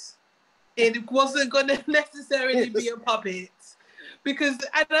suit. It wasn't going to necessarily be a puppet.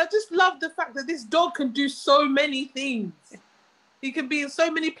 And I just love the fact that this dog can do so many things. He can be in so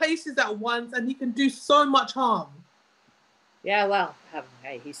many places at once and he can do so much harm. Yeah, well,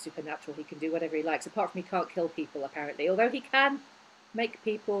 hey, he's supernatural. He can do whatever he likes. Apart from he can't kill people, apparently. Although he can make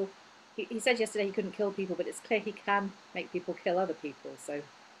people... He said yesterday he couldn't kill people, but it's clear he can make people kill other people. So,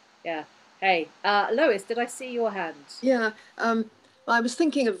 yeah. Hey, Lois, did I see your hand? Yeah, I was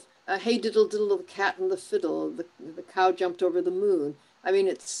thinking of Hey Diddle Diddle, the Cat and the Fiddle, the cow jumped over the moon. I mean,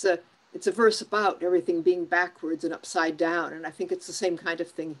 it's a verse about everything being backwards and upside down, and I think it's the same kind of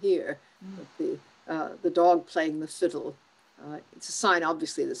thing here, with the dog playing the fiddle. It's a sign,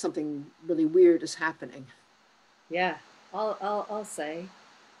 obviously, that something really weird is happening. Yeah, I'll say.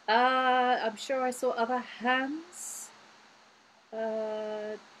 I'm sure I saw other hands.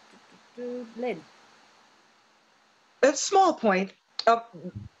 Lynn. A small point.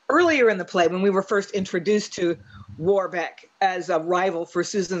 Earlier in the play, when we were first introduced to Warbeck as a rival for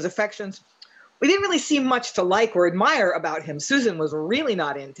Susan's affections, we didn't really see much to like or admire about him. Susan was really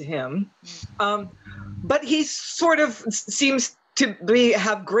not into him. But he sort of seems to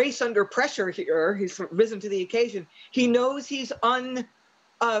have grace under pressure here. He's risen to the occasion. He knows he's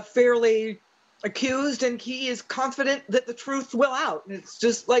unfairly accused, and he is confident that the truth will out. And it's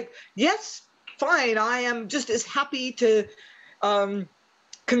just like, yes, fine, I am just as happy to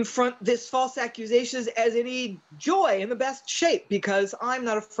confront this false accusations as any joy in the best shape, because I'm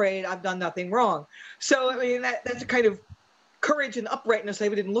not afraid, I've done nothing wrong. So, I mean, that's a kind of courage and uprightness I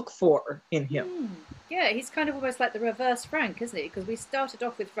didn't look for in him. Yeah, he's kind of almost like the reverse Frank, isn't he? Because we started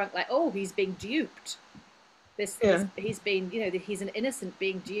off with Frank like, oh, he's being duped. He's been, he's an innocent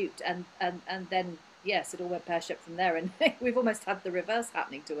being duped, and then, yes, it all went pear-shaped from there. And we've almost had the reverse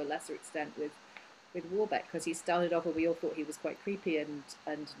happening to a lesser extent with Warbeck, because he started off where we all thought he was quite creepy, and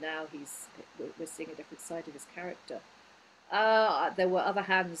now we're seeing a different side of his character. There were other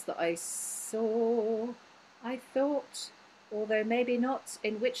hands that I saw, I thought, although maybe not,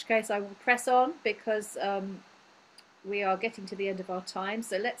 in which case I will press on, because we are getting to the end of our time.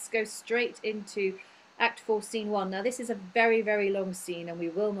 So let's go straight into Act 4, Scene 1. Now this is a very, very long scene, and we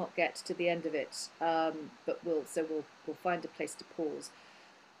will not get to the end of it, but we'll find a place to pause.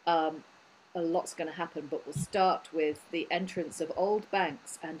 A lot's going to happen, but we'll start with the entrance of Old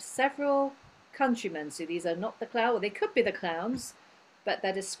Banks and several countrymen. So these are not the clown, well, they could be the clowns, but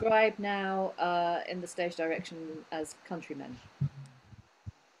they're described now in the stage direction as countrymen.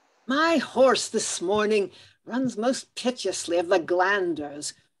 My horse this morning runs most piteously of the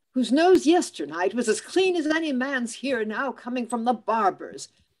glanders, whose nose yesternight was as clean as any man's here now coming from the barber's.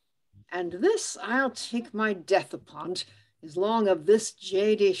 And this I'll take my death upon't, is long of this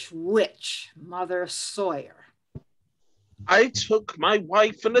jadish witch, Mother Sawyer. I took my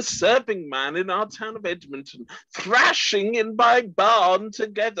wife and a serving man in our town of Edmonton, thrashing in my barn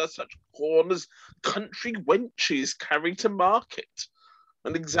together such corn as country wenches carry to market.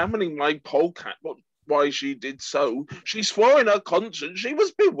 And examining my polecat, why she did so, she swore in her conscience she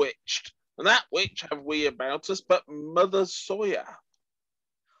was bewitched. And that witch have we about us but Mother Sawyer.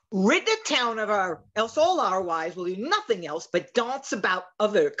 Rid the town of her, else all our wives will do nothing else but dance about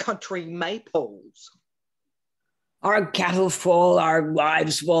other country maypoles. Our cattle fall, our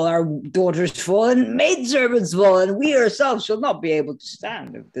wives fall, our daughters fall, and maidservants fall, and we ourselves shall not be able to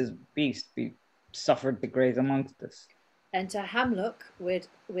stand if this beast be suffered to graze amongst us. Enter Hamluc with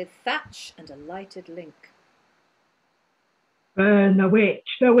thatch and a lighted link. Burn the witch,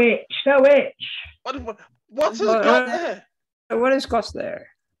 the witch, the witch! What has got there? What has got there?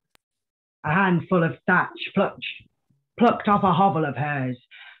 A handful of thatch plucked off a hovel of hers,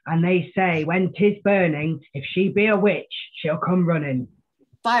 and they say when 'tis burning, if she be a witch, she'll come running.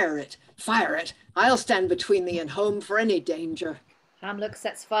 Fire it, fire it. I'll stand between thee and home for any danger. Hamluc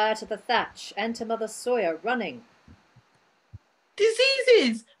sets fire to the thatch. Enter Mother Sawyer running.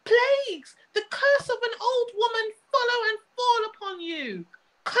 Diseases, plagues, the curse of an old woman follow and fall upon you.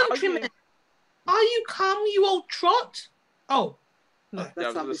 Countrymen, are you come, you old trot? Oh. No,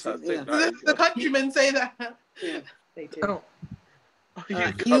 that's obviously, yeah. The countrymen say that. Yeah, they do. Oh. Are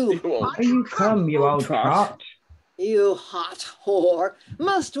you come, you old trot? You hot whore,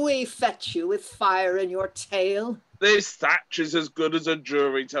 must we fetch you with fire in your tail? This thatch is as good as a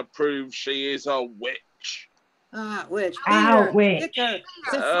jury to prove she is a witch. Ah, witch. Out, witch. Dicker,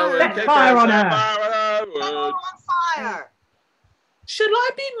 set Set fire on her. On fire! Shall I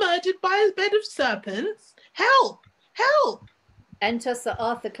be murdered by a bed of serpents? Help! Help! Enter Sir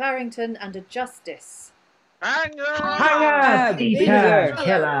Arthur Clarrington and a justice. Hang her! Hang her, beat her,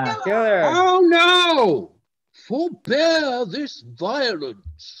 kill her. Kill her. Oh no! Forbear this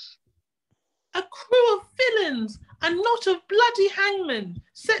violence. A crew of villains, and not of bloody hangmen,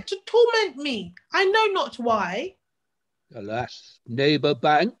 set to torment me, I know not why. Alas, neighbour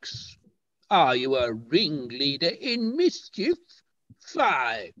Banks, are you a ringleader in mischief?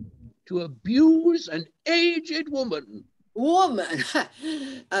 Fie, to abuse an aged woman. Woman,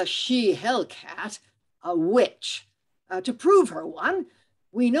 a she-hellcat, a witch. To prove her one,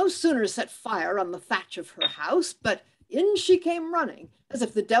 we no sooner set fire on the thatch of her house, but in she came running, as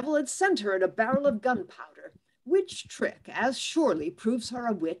if the devil had sent her in a barrel of gunpowder, which trick as surely proves her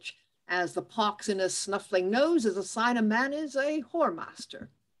a witch, as the pox in a snuffling nose is a sign a man is a whoremaster.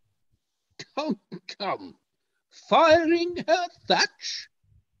 Come, come, firing her thatch?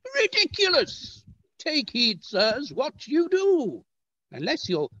 Ridiculous! Take heed, sirs, what you do, unless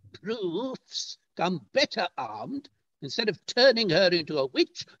your proofs come better armed. Instead of turning her into a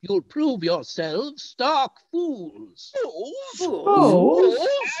witch, you'll prove yourselves stark fools. Fools?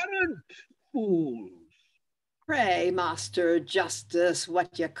 Arrant fools. Pray, Master Justice,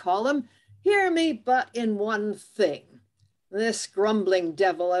 what you call him, hear me but in one thing. This grumbling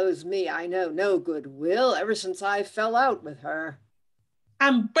devil owes me, I know, no goodwill ever since I fell out with her.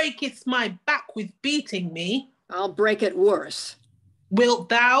 And breakest my back with beating me. I'll break it worse. Wilt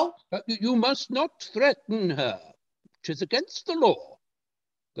thou? You must not threaten her. 'Tis against the law.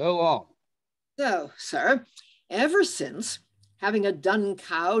 Go on. So, sir, ever since, having a dun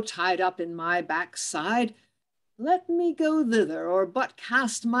cow tied up in my backside, let me go thither, or but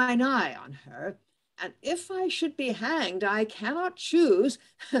cast mine eye on her, and if I should be hanged, I cannot choose,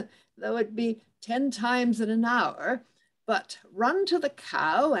 though it be 10 times in an hour, but run to the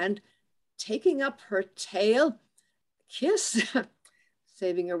cow, and taking up her tail, kiss,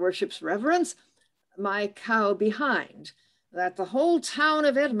 saving your worship's reverence, my cow behind, that the whole town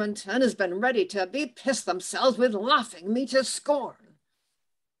of Edmonton has been ready to be pissed themselves with laughing me to scorn.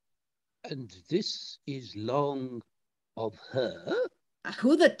 And this is long of her?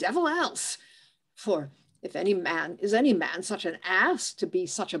 Who the devil else? For if any man, is any man such an ass to be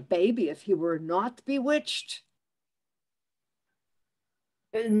such a baby if he were not bewitched?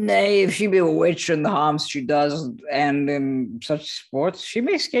 Nay, if she be a witch in the harms she does, and in such sports, she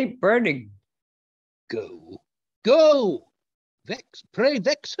may escape burning. Go, go! Pray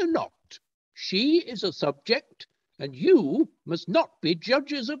vex her not. She is a subject, and you must not be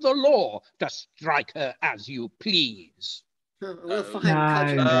judges of the law to strike her as you please. We'll find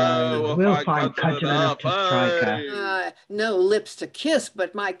cudgel. We'll find cudgel enough to strike her. No lips to kiss,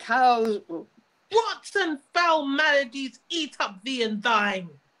 but my cows... Rots and foul maladies eat up thee and thine.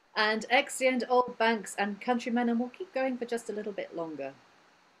 And exeunt old Banks and Countrymen, and we'll keep going for just a little bit longer.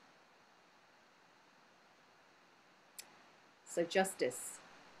 So, Justice.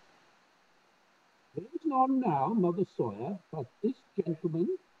 There is none now, Mother Sawyer, but this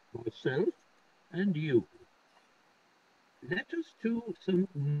gentleman, myself, and you. Let us to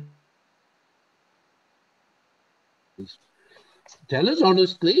some... Tell us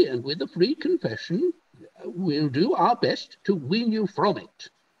honestly and with a free confession. We'll do our best to wean you from it.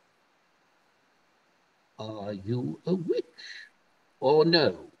 Are you a witch or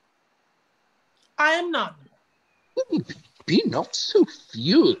no? I am none. Be not so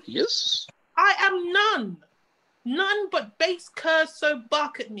furious. I am none. None but base curs so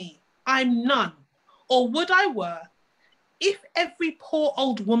bark at me. I'm none. Or would I were. If every poor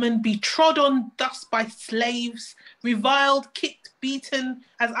old woman be trod on thus by slaves, reviled, kicked, beaten,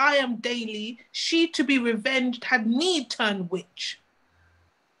 as I am daily, she to be revenged had need turn witch.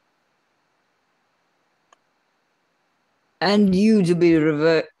 And you to be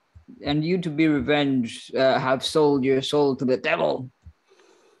revenged, have sold your soul to the devil.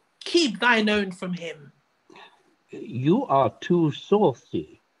 Keep thine own from him. You are too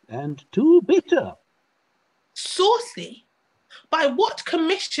saucy and too bitter. Saucy? By what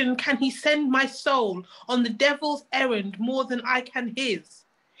commission can he send my soul on the devil's errand more than I can his?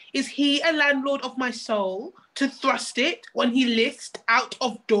 Is he a landlord of my soul, to thrust it, when he list, out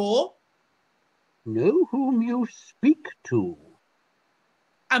of door? Know whom you speak to.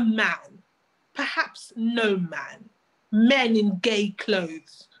 A man, perhaps no man, men in gay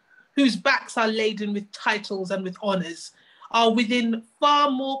clothes, whose backs are laden with titles and with honours, are within far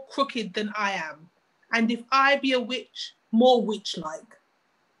more crooked than I am, and if I be a witch, more witch-like.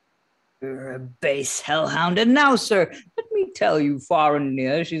 You're a base hellhound. And now, sir, let me tell you far and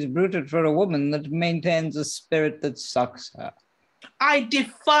near, she's bruited for a woman that maintains a spirit that sucks her. I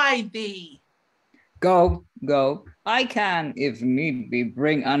defy thee. Go, go. I can, if need be,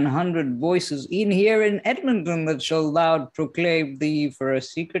 bring 100 voices in here in Edmonton that shall loud proclaim thee for a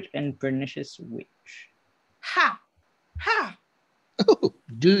secret and pernicious witch. Ha! Ha! Oh,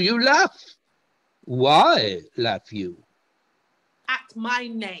 do you laugh? Why laugh you? At my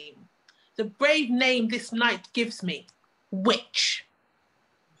name, the brave name this night gives me, Witch.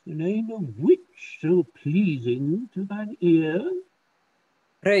 The name of witch so pleasing to thine ear?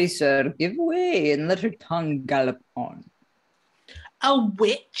 Pray, sir, give way and let her tongue gallop on. A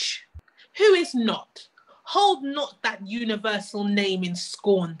witch? Who is not? Hold not that universal name in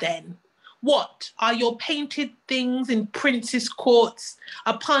scorn then. What are your painted things in princes' courts,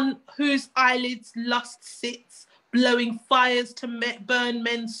 upon whose eyelids lust sits, blowing fires to burn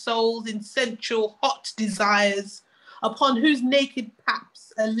men's souls in sensual hot desires, upon whose naked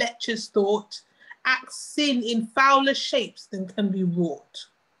paps a lecher's thought acts sin in fouler shapes than can be wrought?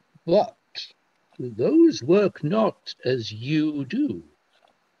 But those work not as you do.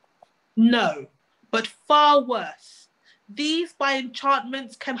 No, but far worse. These by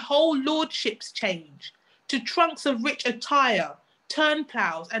enchantments can whole lordships change, to trunks of rich attire,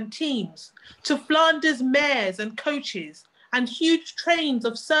 turn-ploughs and teams, to Flanders mares and coaches, and huge trains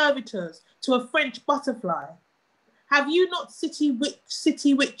of servitors to a French butterfly. Have you not city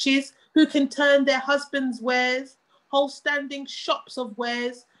witches who can turn their husbands' wares, whole standing shops of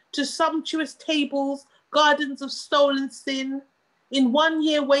wares, to sumptuous tables, gardens of stolen sin, in 1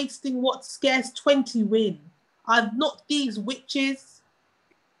 year wasting what scarce 20 win? Are not these witches?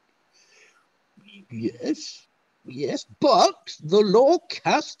 Yes, yes, but the law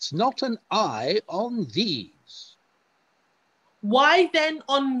casts not an eye on these. Why then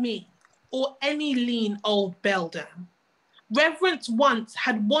on me, or any lean old beldam? Reverence once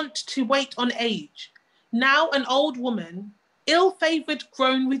had wont to wait on age. Now an old woman, ill-favoured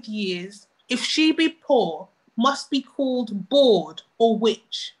grown with years, if she be poor, must be called bawd or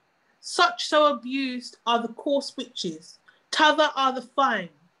witch. Such so abused are the coarse witches, t'other are the fine,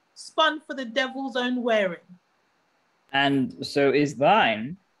 spun for the devil's own wearing. And so is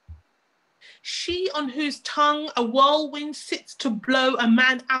thine. She on whose tongue a whirlwind sits to blow a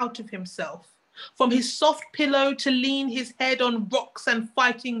man out of himself, from his soft pillow to lean his head on rocks and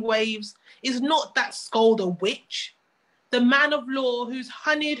fighting waves, is not that scold a witch? The man of law whose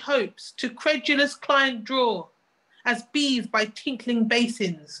honeyed hopes to credulous client draw, as bees by tinkling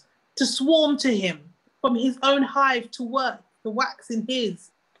basins, to swarm to him, from his own hive to work the wax in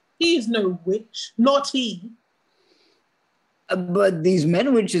his. He is no witch, not he. But these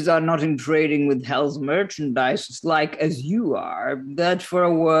men witches are not in trading with hell's merchandise, like as you are, that for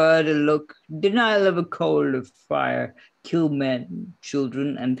a word, a look, denial of a coal of fire, kill men,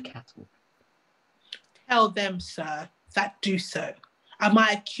 children, and cattle. Tell them, sir, that do so. Am I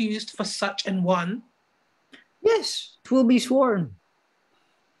accused for such an one? Yes, 'twill be sworn.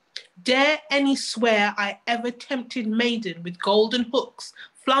 Dare any swear I ever tempted maiden with golden hooks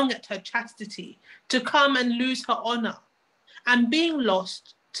flung at her chastity, to come and lose her honour, and being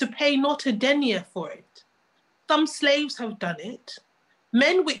lost, to pay not a denier for it? Some slaves have done it.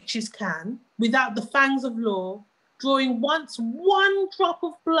 Men witches can, without the fangs of law, drawing once 1 drop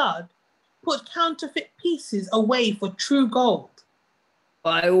of blood, put counterfeit pieces away for true gold.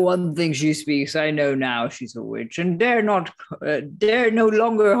 By one thing she speaks, I know now she's a witch, and dare no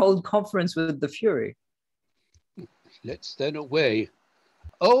longer hold conference with the Fury. Let's then away.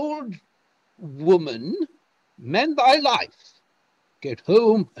 Old woman, mend thy life. Get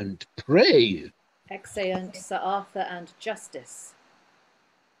home and pray. Exeunt Sir Arthur and Justice.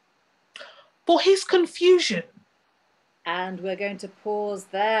 For his confusion. And we're going to pause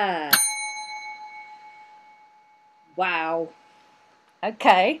there. Wow.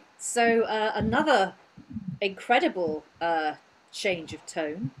 Okay, so another incredible change of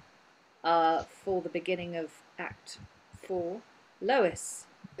tone for the beginning of Act 4. Lois.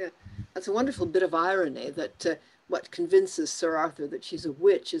 Yeah, that's a wonderful bit of irony that what convinces Sir Arthur that she's a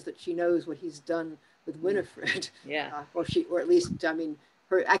witch is that she knows what he's done with Winifred. Yeah. Or at least, I mean,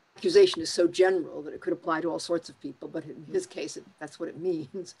 her accusation is so general that it could apply to all sorts of people, but in his case, that's what it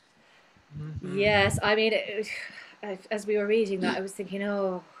means. Mm-hmm. Yes, I mean, as we were reading that, I was thinking,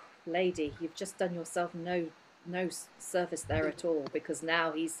 oh, lady, you've just done yourself no service there at all, because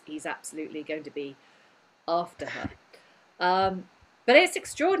now he's absolutely going to be after her. But it's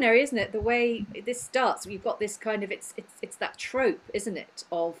extraordinary, isn't it? The way this starts, you've got this kind of it's that trope, isn't it?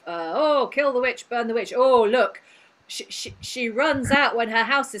 Of oh, kill the witch, burn the witch. Oh, look, she runs out when her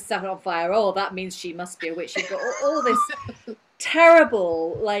house is set on fire. Oh, that means she must be a witch. You've got all this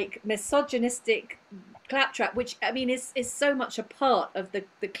terrible, like, misogynistic claptrap, which I mean is so much a part of the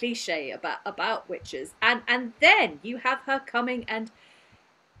cliche about witches. And then you have her coming and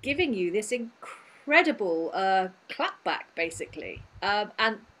giving you this incredible clapback, basically.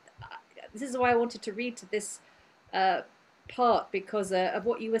 And this is why I wanted to read to this part, because of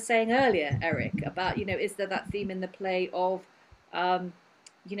what you were saying earlier, Eric, about, you know, is there that theme in the play of,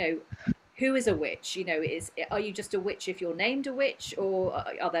 you know, who is a witch? You know, are you just a witch if you're named a witch, or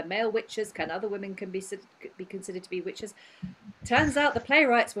are there male witches? Can other women be considered to be witches? Turns out the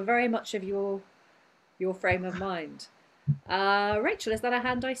playwrights were very much of your frame of mind. Rachael, is that a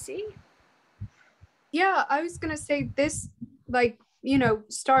hand I see? Yeah, I was gonna say this, like, you know,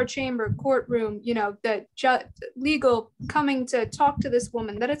 Star Chamber, courtroom, you know, the legal coming to talk to this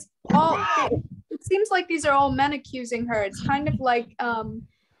woman, that it's all, it seems like these are all men accusing her. It's kind of like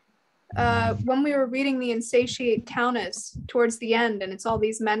when we were reading The Insatiate Countess towards the end, and it's all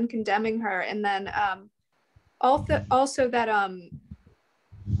these men condemning her. And then also that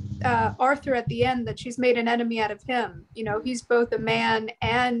Arthur at the end, that she's made an enemy out of him. You know, he's both a man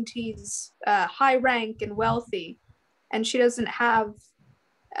and he's high rank and wealthy, and she doesn't have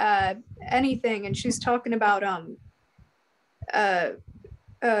anything. And she's talking about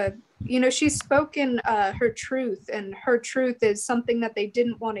you know, she's spoken her truth, and her truth is something that they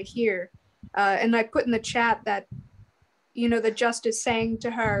didn't want to hear. And I put in the chat that, you know, the justice saying to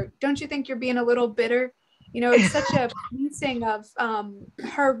her, don't you think you're being a little bitter? You know, it's such a piecing of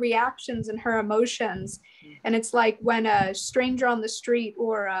her reactions and her emotions. And it's like when a stranger on the street,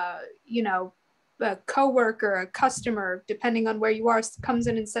 or, you know, a coworker, a customer, depending on where you are, comes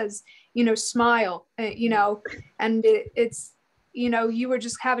in and says, you know, smile, you know, and it's, you know, you were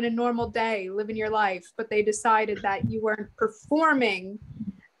just having a normal day, living your life, but they decided that you weren't performing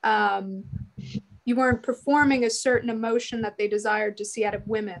a certain emotion that they desired to see out of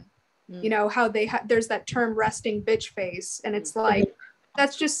women. You know, how there's that term resting bitch face, and it's like,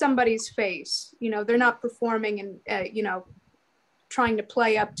 that's just somebody's face. You know, they're not performing and, you know, trying to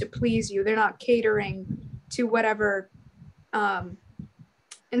play up to please you. They're not catering to whatever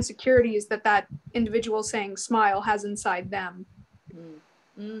insecurities that individual saying smile has inside them.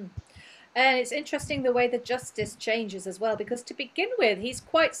 And it's interesting the way the justice changes as well, because to begin with, he's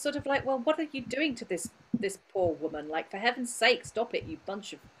quite sort of like, well, what are you doing to this poor woman? Like, for heaven's sake, stop it, you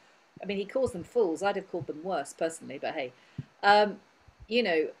bunch of... I mean, he calls them fools. I'd have called them worse, personally, but hey. You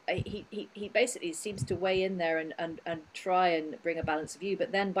know, he basically seems to weigh in there and try and bring a balance of view.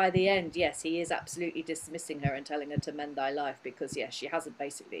 But then by the end, yes, he is absolutely dismissing her and telling her to mend thy life, because, yes, she hasn't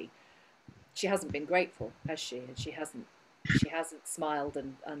been grateful, has she? And she hasn't smiled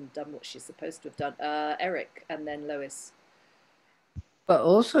and done what she's supposed to have done. Eric, and then Lois. But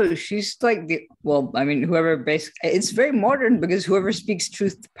also, she's like it's very modern, because whoever speaks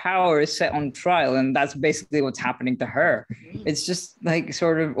truth to power is set on trial, and that's basically what's happening to her. It's just like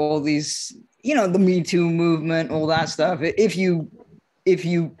sort of all these, you know, the Me Too movement, all that stuff. If you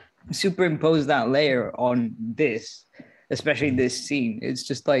superimpose that layer on this, especially this scene, it's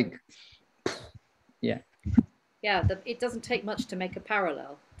just like, yeah. Yeah, it doesn't take much to make a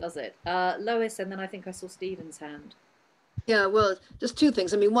parallel, does it? Lois, and then I think I saw Stephen's hand. Yeah, well, just two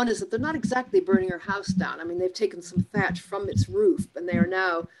things. I mean, one is that they're not exactly burning her house down. I mean, they've taken some thatch from its roof, and they are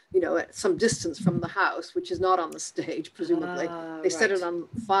now, you know, at some distance from the house, which is not on the stage, presumably. They set it on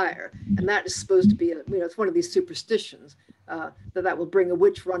fire, and that is supposed to be, you know, it's one of these superstitions that will bring a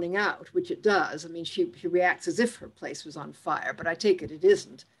witch running out, which it does. I mean, she reacts as if her place was on fire, but I take it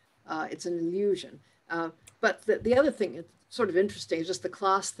isn't. It's an illusion. But the other thing that's sort of interesting is just the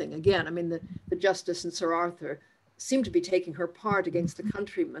class thing. Again, I mean, the justice and Sir Arthur seem to be taking her part against the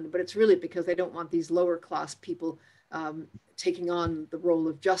countryman, but it's really because they don't want these lower class people taking on the role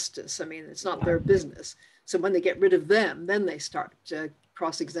of justice. I mean, it's not their business. So when they get rid of them, then they start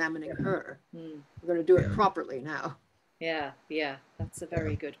cross-examining her. We're going to do it properly now. Yeah, that's a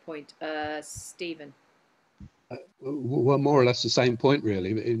very good point. Stephen. Well, more or less the same point,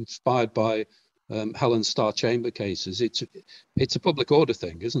 really, inspired by Helen's Star Chamber cases. It's a public order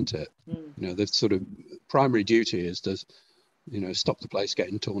thing, isn't it? You know, the sort of primary duty is to, you know, stop the place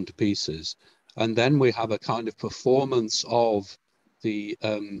getting torn to pieces, and then we have a kind of performance of the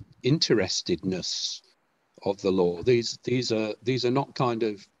interestedness of the law. These are not kind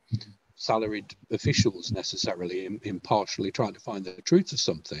of salaried officials necessarily impartially trying to find the truth of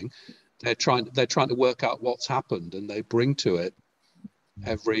something. They're trying to work out what's happened, and they bring to it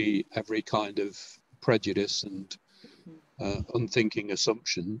every kind of prejudice and unthinking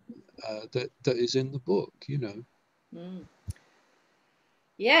assumption that is in the book, you know.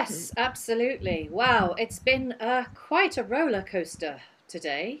 Yes, absolutely. Wow, it's been quite a roller coaster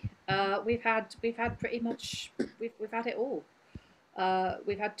today. We've had pretty much we've had it all.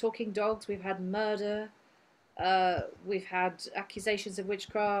 We've had talking dogs, we've had murder, we've had accusations of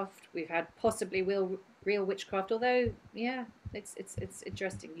witchcraft, we've had possibly real witchcraft. Although, yeah, it's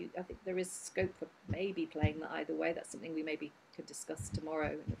interesting. I think there is scope for maybe playing that either way. That's something we maybe could discuss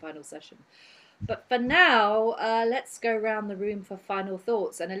tomorrow in the final session. But for now, let's go around the room for final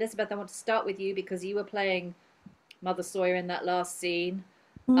thoughts. And Elizabeth, I want to start with you because you were playing Mother Sawyer in that last scene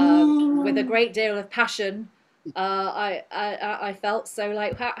with a great deal of passion. I felt so.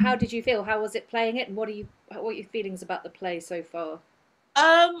 Like, how did you feel? How was it playing it, and what are your feelings about the play so far?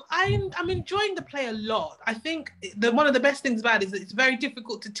 I'm enjoying the play a lot. I think one of the best things about it is that it's very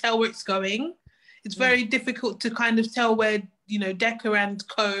difficult to tell where it's going. It's very difficult to kind of tell where, you know, Dekker and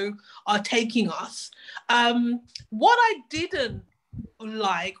co are taking us. What I didn't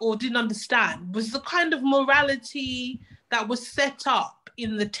like or didn't understand was the kind of morality that was set up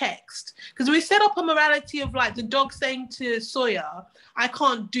in the text. Because we set up a morality of like the dog saying to Sawyer, I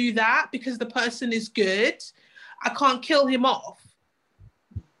can't do that because the person is good. I can't kill him off.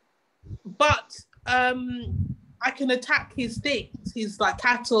 But I can attack his things, his like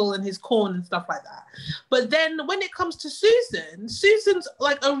cattle and his corn and stuff like that. But then when it comes to Susan's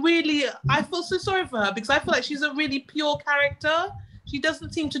like I feel so sorry for her because I feel like she's a really pure character. She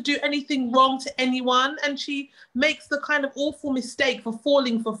doesn't seem to do anything wrong to anyone, and she makes the kind of awful mistake for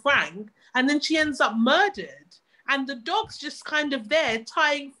falling for Frank, and then she ends up murdered. And the dog's just kind of there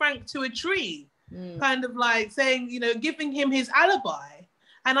tying Frank to a tree, kind of like saying, you know, giving him his alibi.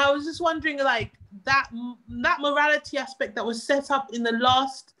 And I was just wondering, like, that morality aspect that was set up in the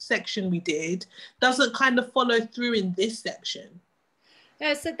last section we did doesn't kind of follow through in this section.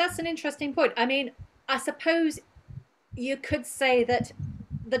 Yeah, so that's an interesting point. I mean, I suppose you could say that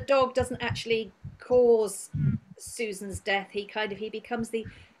the dog doesn't actually cause Susan's death. He becomes the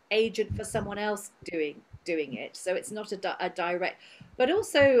agent for someone else doing it. So it's not a direct. But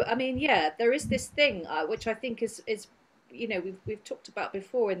also, I mean, yeah, there is this thing which I think is you know, we've talked about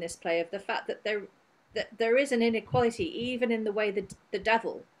before in this play, of the fact that there is an inequality even in the way that the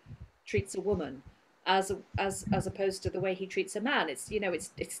devil treats a woman as opposed to the way he treats a man. It's, you know,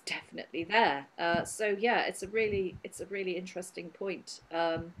 it's definitely there. So yeah, it's a really interesting point.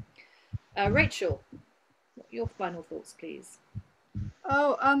 Rachael, your final thoughts, please.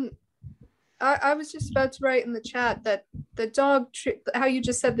 I was just about to write in the chat that the dog, how you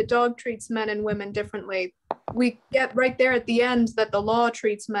just said the dog treats men and women differently. We get right there at the end that the law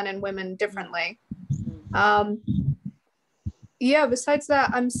treats men and women differently. Yeah, besides that,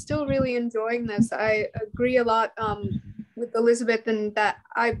 I'm still really enjoying this. I agree a lot with Elizabeth in that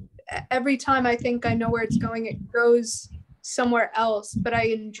every time I think I know where it's going, it goes somewhere else, but I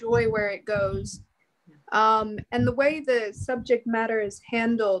enjoy where it goes. And the way the subject matter is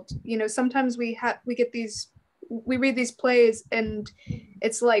handled, you know, sometimes we read these plays and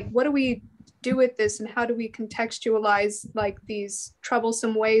it's like, what do we do with this, and how do we contextualize like these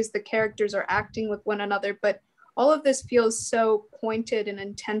troublesome ways the characters are acting with one another? But all of this feels so pointed and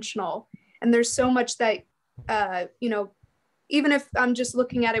intentional, and there's so much that you know, even if I'm just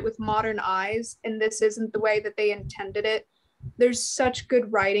looking at it with modern eyes and this isn't the way that they intended it, there's such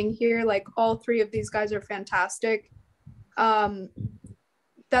good writing here. Like, all three of these guys are fantastic.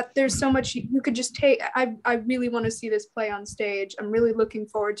 That there's so much you could just take. I really want to see this play on stage. I'm really looking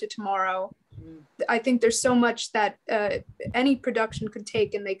forward to tomorrow. I think there's so much that any production could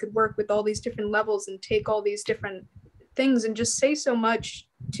take, and they could work with all these different levels and take all these different things and just say so much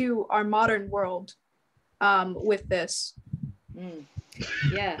to our modern world with this.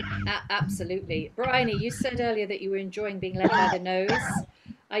 Yeah, absolutely. Briony, you said earlier that you were enjoying being led by the nose.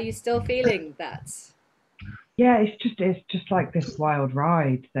 Are you still feeling that? Yeah, it's just like this wild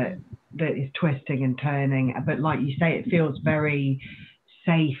ride that is twisting and turning. But like you say, it feels very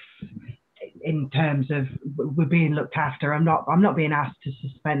safe in terms of we're being looked after. I'm not being asked to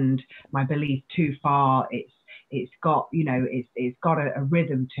suspend my belief too far. It's got, you know, it's got a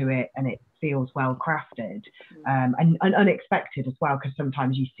rhythm to it, and it feels well crafted and unexpected as well, because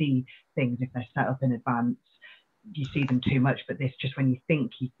sometimes you see things, if they're set up in advance, you see them too much, but this, just when you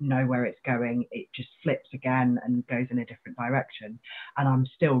think you know where it's going, it just flips again and goes in a different direction. And I'm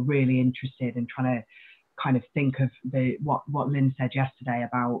still really interested in trying to kind of think of what Lynn said yesterday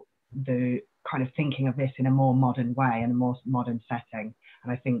about the kind of thinking of this in a more modern way and a more modern setting.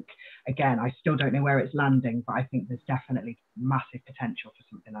 And I think, again, I still don't know where it's landing, but I think there's definitely massive potential for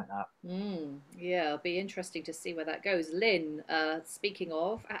something like that. Yeah, it'll be interesting to see where that goes. Lynn, speaking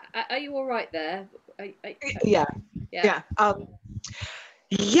of, are you all right there? Yeah. I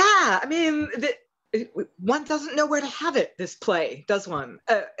mean, one doesn't know where to have it, this play, does one?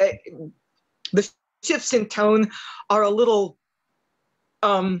 The shifts in tone are a little,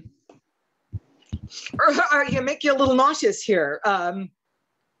 make you a little nauseous here.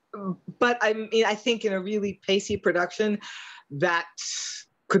 But I mean, I think in a really pacey production, that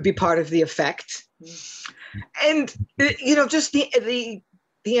could be part of the effect. And, just the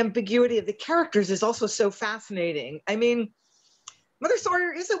ambiguity of the characters is also so fascinating. I mean, Mother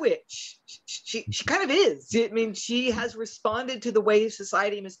Sawyer is a witch. She kind of is. I mean, she has responded to the way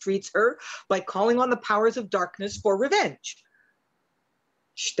society mistreats her by calling on the powers of darkness for revenge.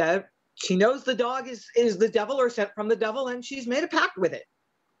 She knows the dog is the devil or sent from the devil, and she's made a pact with it.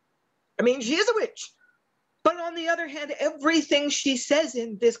 I mean, she is a witch. But on the other hand, everything she says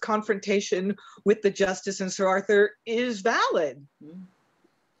in this confrontation with the Justice and Sir Arthur is valid.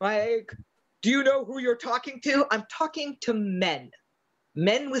 Like, do you know who you're talking to? I'm talking to men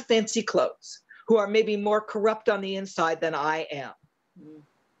with fancy clothes who are maybe more corrupt on the inside than I am.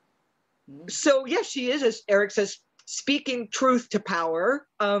 So yes, she is, as Eric says, speaking truth to power.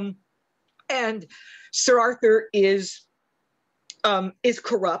 And Sir Arthur is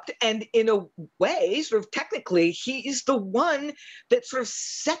corrupt, and in a way, sort of technically, he is the one that sort of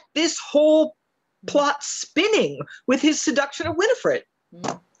set this whole plot spinning with his seduction of Winifred.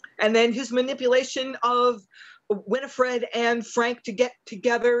 And then his manipulation of Winifred and Frank to get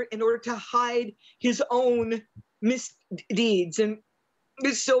together in order to hide his own misdeeds. And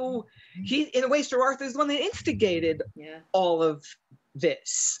so he, in a way, Sir Arthur is the one that instigated all of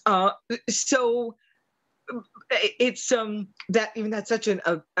this. So it's that's such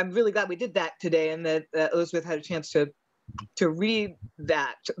I'm really glad we did that today, and that Elizabeth had a chance to read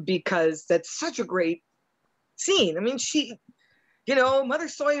that, because that's such a great scene. I mean, Mother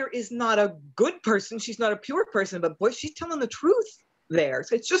Sawyer is not a good person. She's not a pure person, but boy, she's telling the truth there.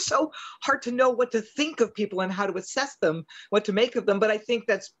 So it's just so hard to know what to think of people and how to assess them, what to make of them. But I think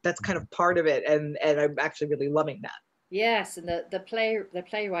that's kind of part of it. And I'm actually really loving that. Yes, and the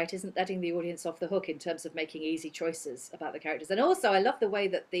playwright isn't letting the audience off the hook in terms of making easy choices about the characters. And also, I love the way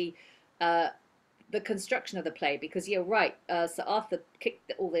that the construction of the play, because you're right, Sir Arthur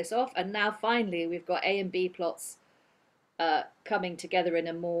kicked all this off, and now finally we've got A and B plots coming together in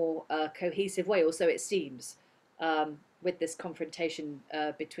a more cohesive way, or so it seems, with this confrontation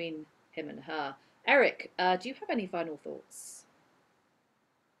between him and her. Eric, do you have any final thoughts?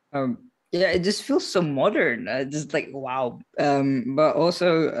 Yeah, it just feels so modern. Just like, wow. But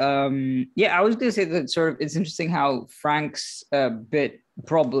also, I was gonna say that sort of it's interesting how Frank's bit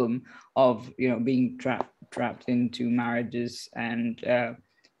problem of being trapped into marriages and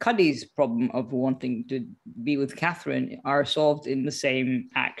Cuddy's problem of wanting to be with Catherine are solved in the same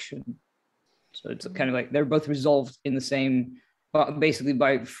action. So it's kind of like they're both resolved in the same, basically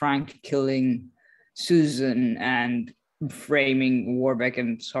by Frank killing Susan and framing Warbeck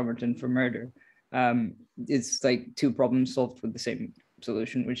and Somerton for murder. It's like two problems solved with the same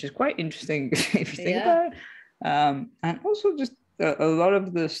solution, which is quite interesting if you think about it. And also just a lot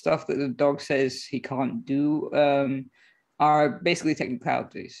of the stuff that the dog says he can't do are basically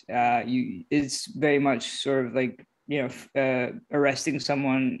technicalities. It's very much sort of like arresting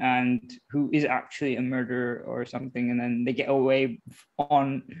someone and who is actually a murderer or something, and then they get away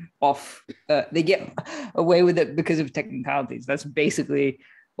they get away with it because of technicalities. That's basically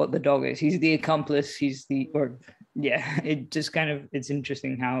what the dog is. He's the accomplice. It just kind of, it's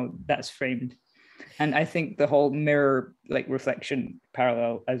interesting how that's framed. And I think the whole mirror reflection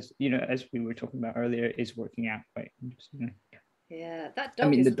parallel, as we were talking about earlier, is working out quite interestingly. Yeah, that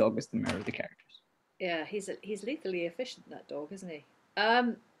dog. The dog is the mirror of the characters. Yeah, he's lethally efficient, that dog, isn't he?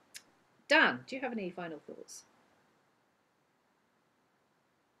 Dan, do you have any final thoughts?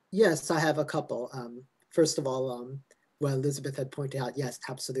 Yes, I have a couple. First of all, what Elizabeth had pointed out, yes,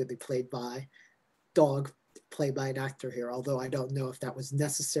 absolutely played by an actor here, although I don't know if that was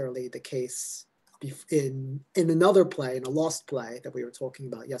necessarily the case in another play, in a lost play that we were talking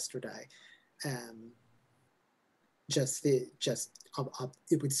about yesterday.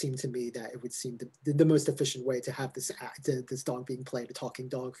 It would seem to me that it would seem the most efficient way to have this dog being played, a talking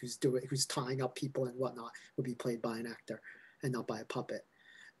dog who's tying up people and whatnot, would be played by an actor and not by a puppet.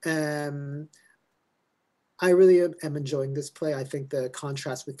 I really am enjoying this play. I think the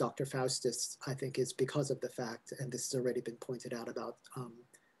contrast with Dr. Faustus, I think, is because of the fact, and this has already been pointed out about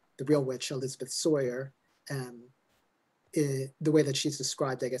the real witch, Elizabeth Sawyer, the way that she's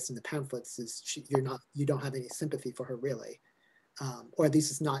described, I guess, in the pamphlets is you don't have any sympathy for her really, or at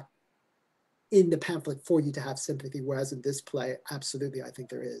least it's not in the pamphlet for you to have sympathy. Whereas in this play, absolutely, I think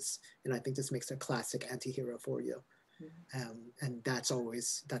there is, and I think this makes a classic anti-hero for you. And that's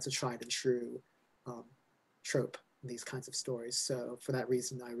a tried and true trope in these kinds of stories. So for that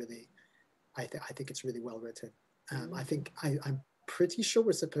reason, I think it's really well written. I think I'm pretty sure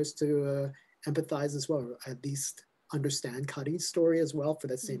we're supposed to empathize as well, or at least understand Cuddy's story as well for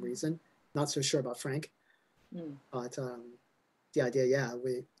that same reason. Not so sure about Frank, but the idea,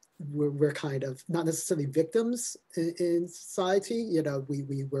 we're kind of not necessarily victims in society. You know,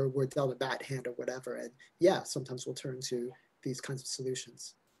 we're dealt a bad hand or whatever, and sometimes we'll turn to these kinds of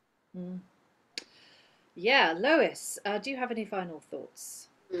solutions. Yeah, Lois, do you have any final thoughts?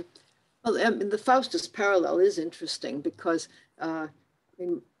 Well, the Faustus parallel is interesting because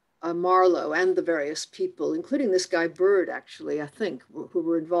Marlowe and the various people, including this guy Bird, actually, I think, who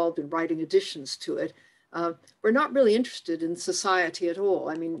were involved in writing additions to it, were not really interested in society at all.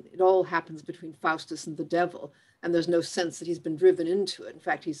 I mean, it all happens between Faustus and the devil, and there's no sense that he's been driven into it. In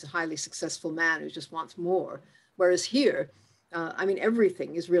fact, he's a highly successful man who just wants more. Whereas here, I mean,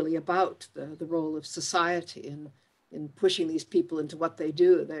 everything is really about the role of society in pushing these people into what they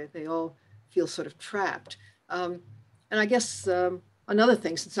do. They all feel sort of trapped. And I guess another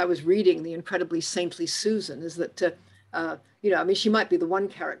thing, since I was reading The Incredibly Saintly Susan, is that, I mean, she might be the one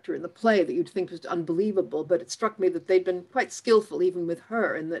character in the play that you'd think was unbelievable, but it struck me that they'd been quite skillful even with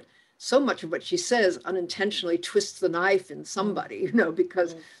her, and that so much of what she says unintentionally twists the knife in somebody,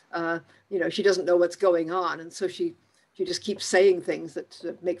 because, she doesn't know what's going on. And so she just keeps saying things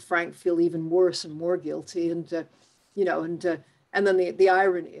that make Frank feel even worse and more guilty. And, and then the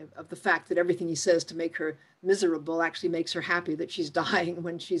irony of the fact that everything he says to make her miserable actually makes her happy that she's dying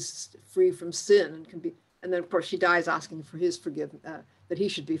when she's free from sin and can be. And then, of course, she dies asking for his that he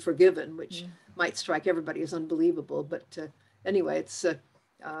should be forgiven, which might strike everybody as unbelievable. But anyway, it's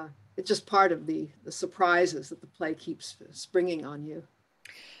just part of the surprises that the play keeps springing on you.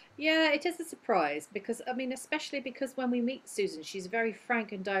 Yeah, it is a surprise because, I mean, especially because when we meet Susan, she's very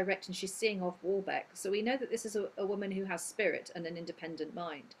frank and direct and she's seeing off Warbeck. So we know that this is a woman who has spirit and an independent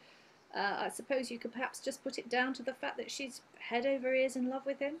mind. I suppose you could perhaps just put it down to the fact that she's head over ears in love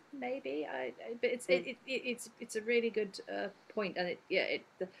with him, maybe. But it's a really good point, and it's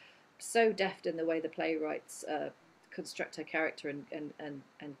so deft in the way the playwrights construct her character and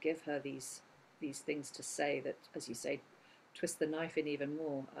give her these things to say that, as you say, twist the knife in even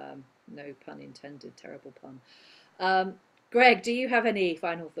more. No pun intended, terrible pun. Greg, do you have any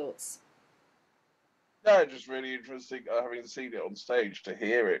final thoughts? No, just really interesting having seen it on stage to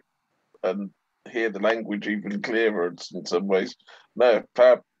hear it and hear the language even clearer in some ways. No,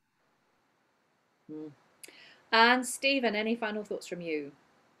 fab. And Stephen, any final thoughts from you?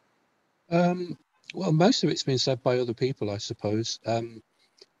 Well, most of it's been said by other people, I suppose. I'm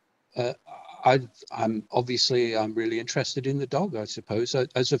really interested in the dog, I suppose,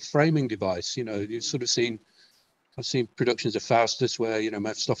 as a framing device. You've sort of I've seen productions of Faustus where,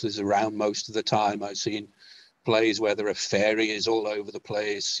 Mephistopheles is around most of the time. I've seen plays where there are fairies all over the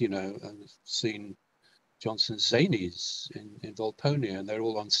place, and I've seen Johnson's Zanies in Volponia, and they're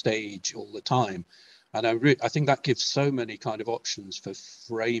all on stage all the time. And I think that gives so many kind of options for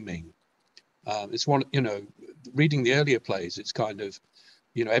framing. It's one, reading the earlier plays, it's kind of,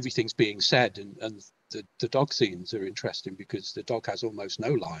 everything's being said, and the dog scenes are interesting because the dog has almost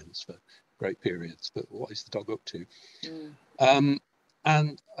no lines for great periods, but what is the dog up to?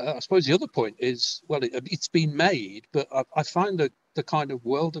 And I suppose the other point is, well, it's been made, but I find the kind of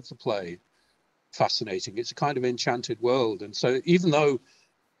world of the play fascinating. It's a kind of enchanted world. And so even though,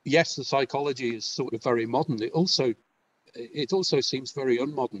 yes, the psychology is sort of very modern, it also seems very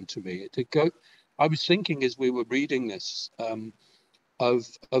unmodern to me. I was thinking as we were reading this of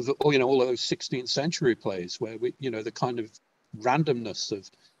all those 16th century plays where the kind of randomness of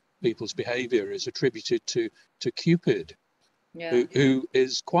people's behavior is attributed to Cupid. Yeah. Who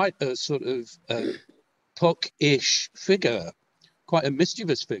is quite a sort of Puck-ish figure, quite a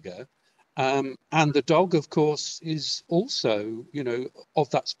mischievous figure. And the dog, of course, is also, of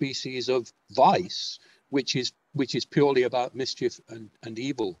that species of vice, which is purely about mischief and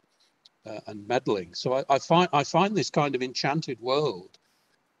evil and meddling. So I find this kind of enchanted world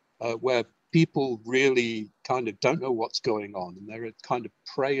where people really kind of don't know what's going on, and they're a kind of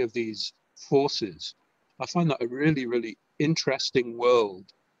prey of these forces. I find that a really, really interesting world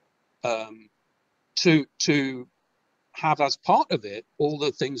to have as part of it all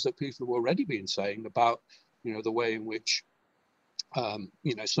the things that people have already been saying about the way in which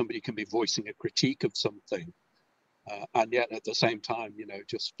somebody can be voicing a critique of something and yet at the same time,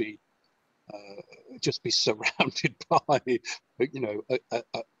 just be surrounded by, as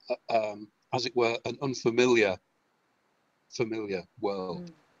it were, an unfamiliar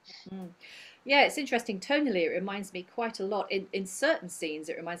world. Yeah, it's interesting. Tonally, it reminds me quite a lot. In certain scenes,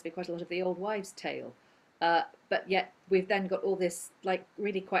 it reminds me quite a lot of the Old Wives' Tale. But yet we've then got all this like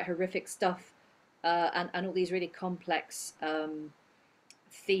really quite horrific stuff, and all these really complex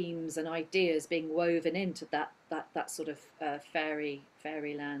themes and ideas being woven into that sort of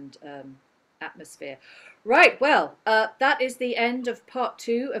fairyland atmosphere. Right, well, that is the end of part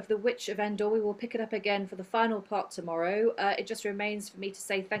 2 of The Witch of Endor. We will pick it up again for the final part tomorrow. It just remains for me to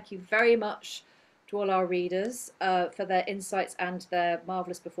say thank you very much to all our readers for their insights and their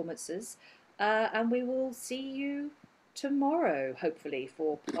marvellous performances. And we will see you tomorrow, hopefully,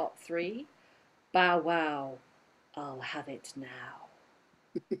 for part 3. Bow wow, I'll have it now.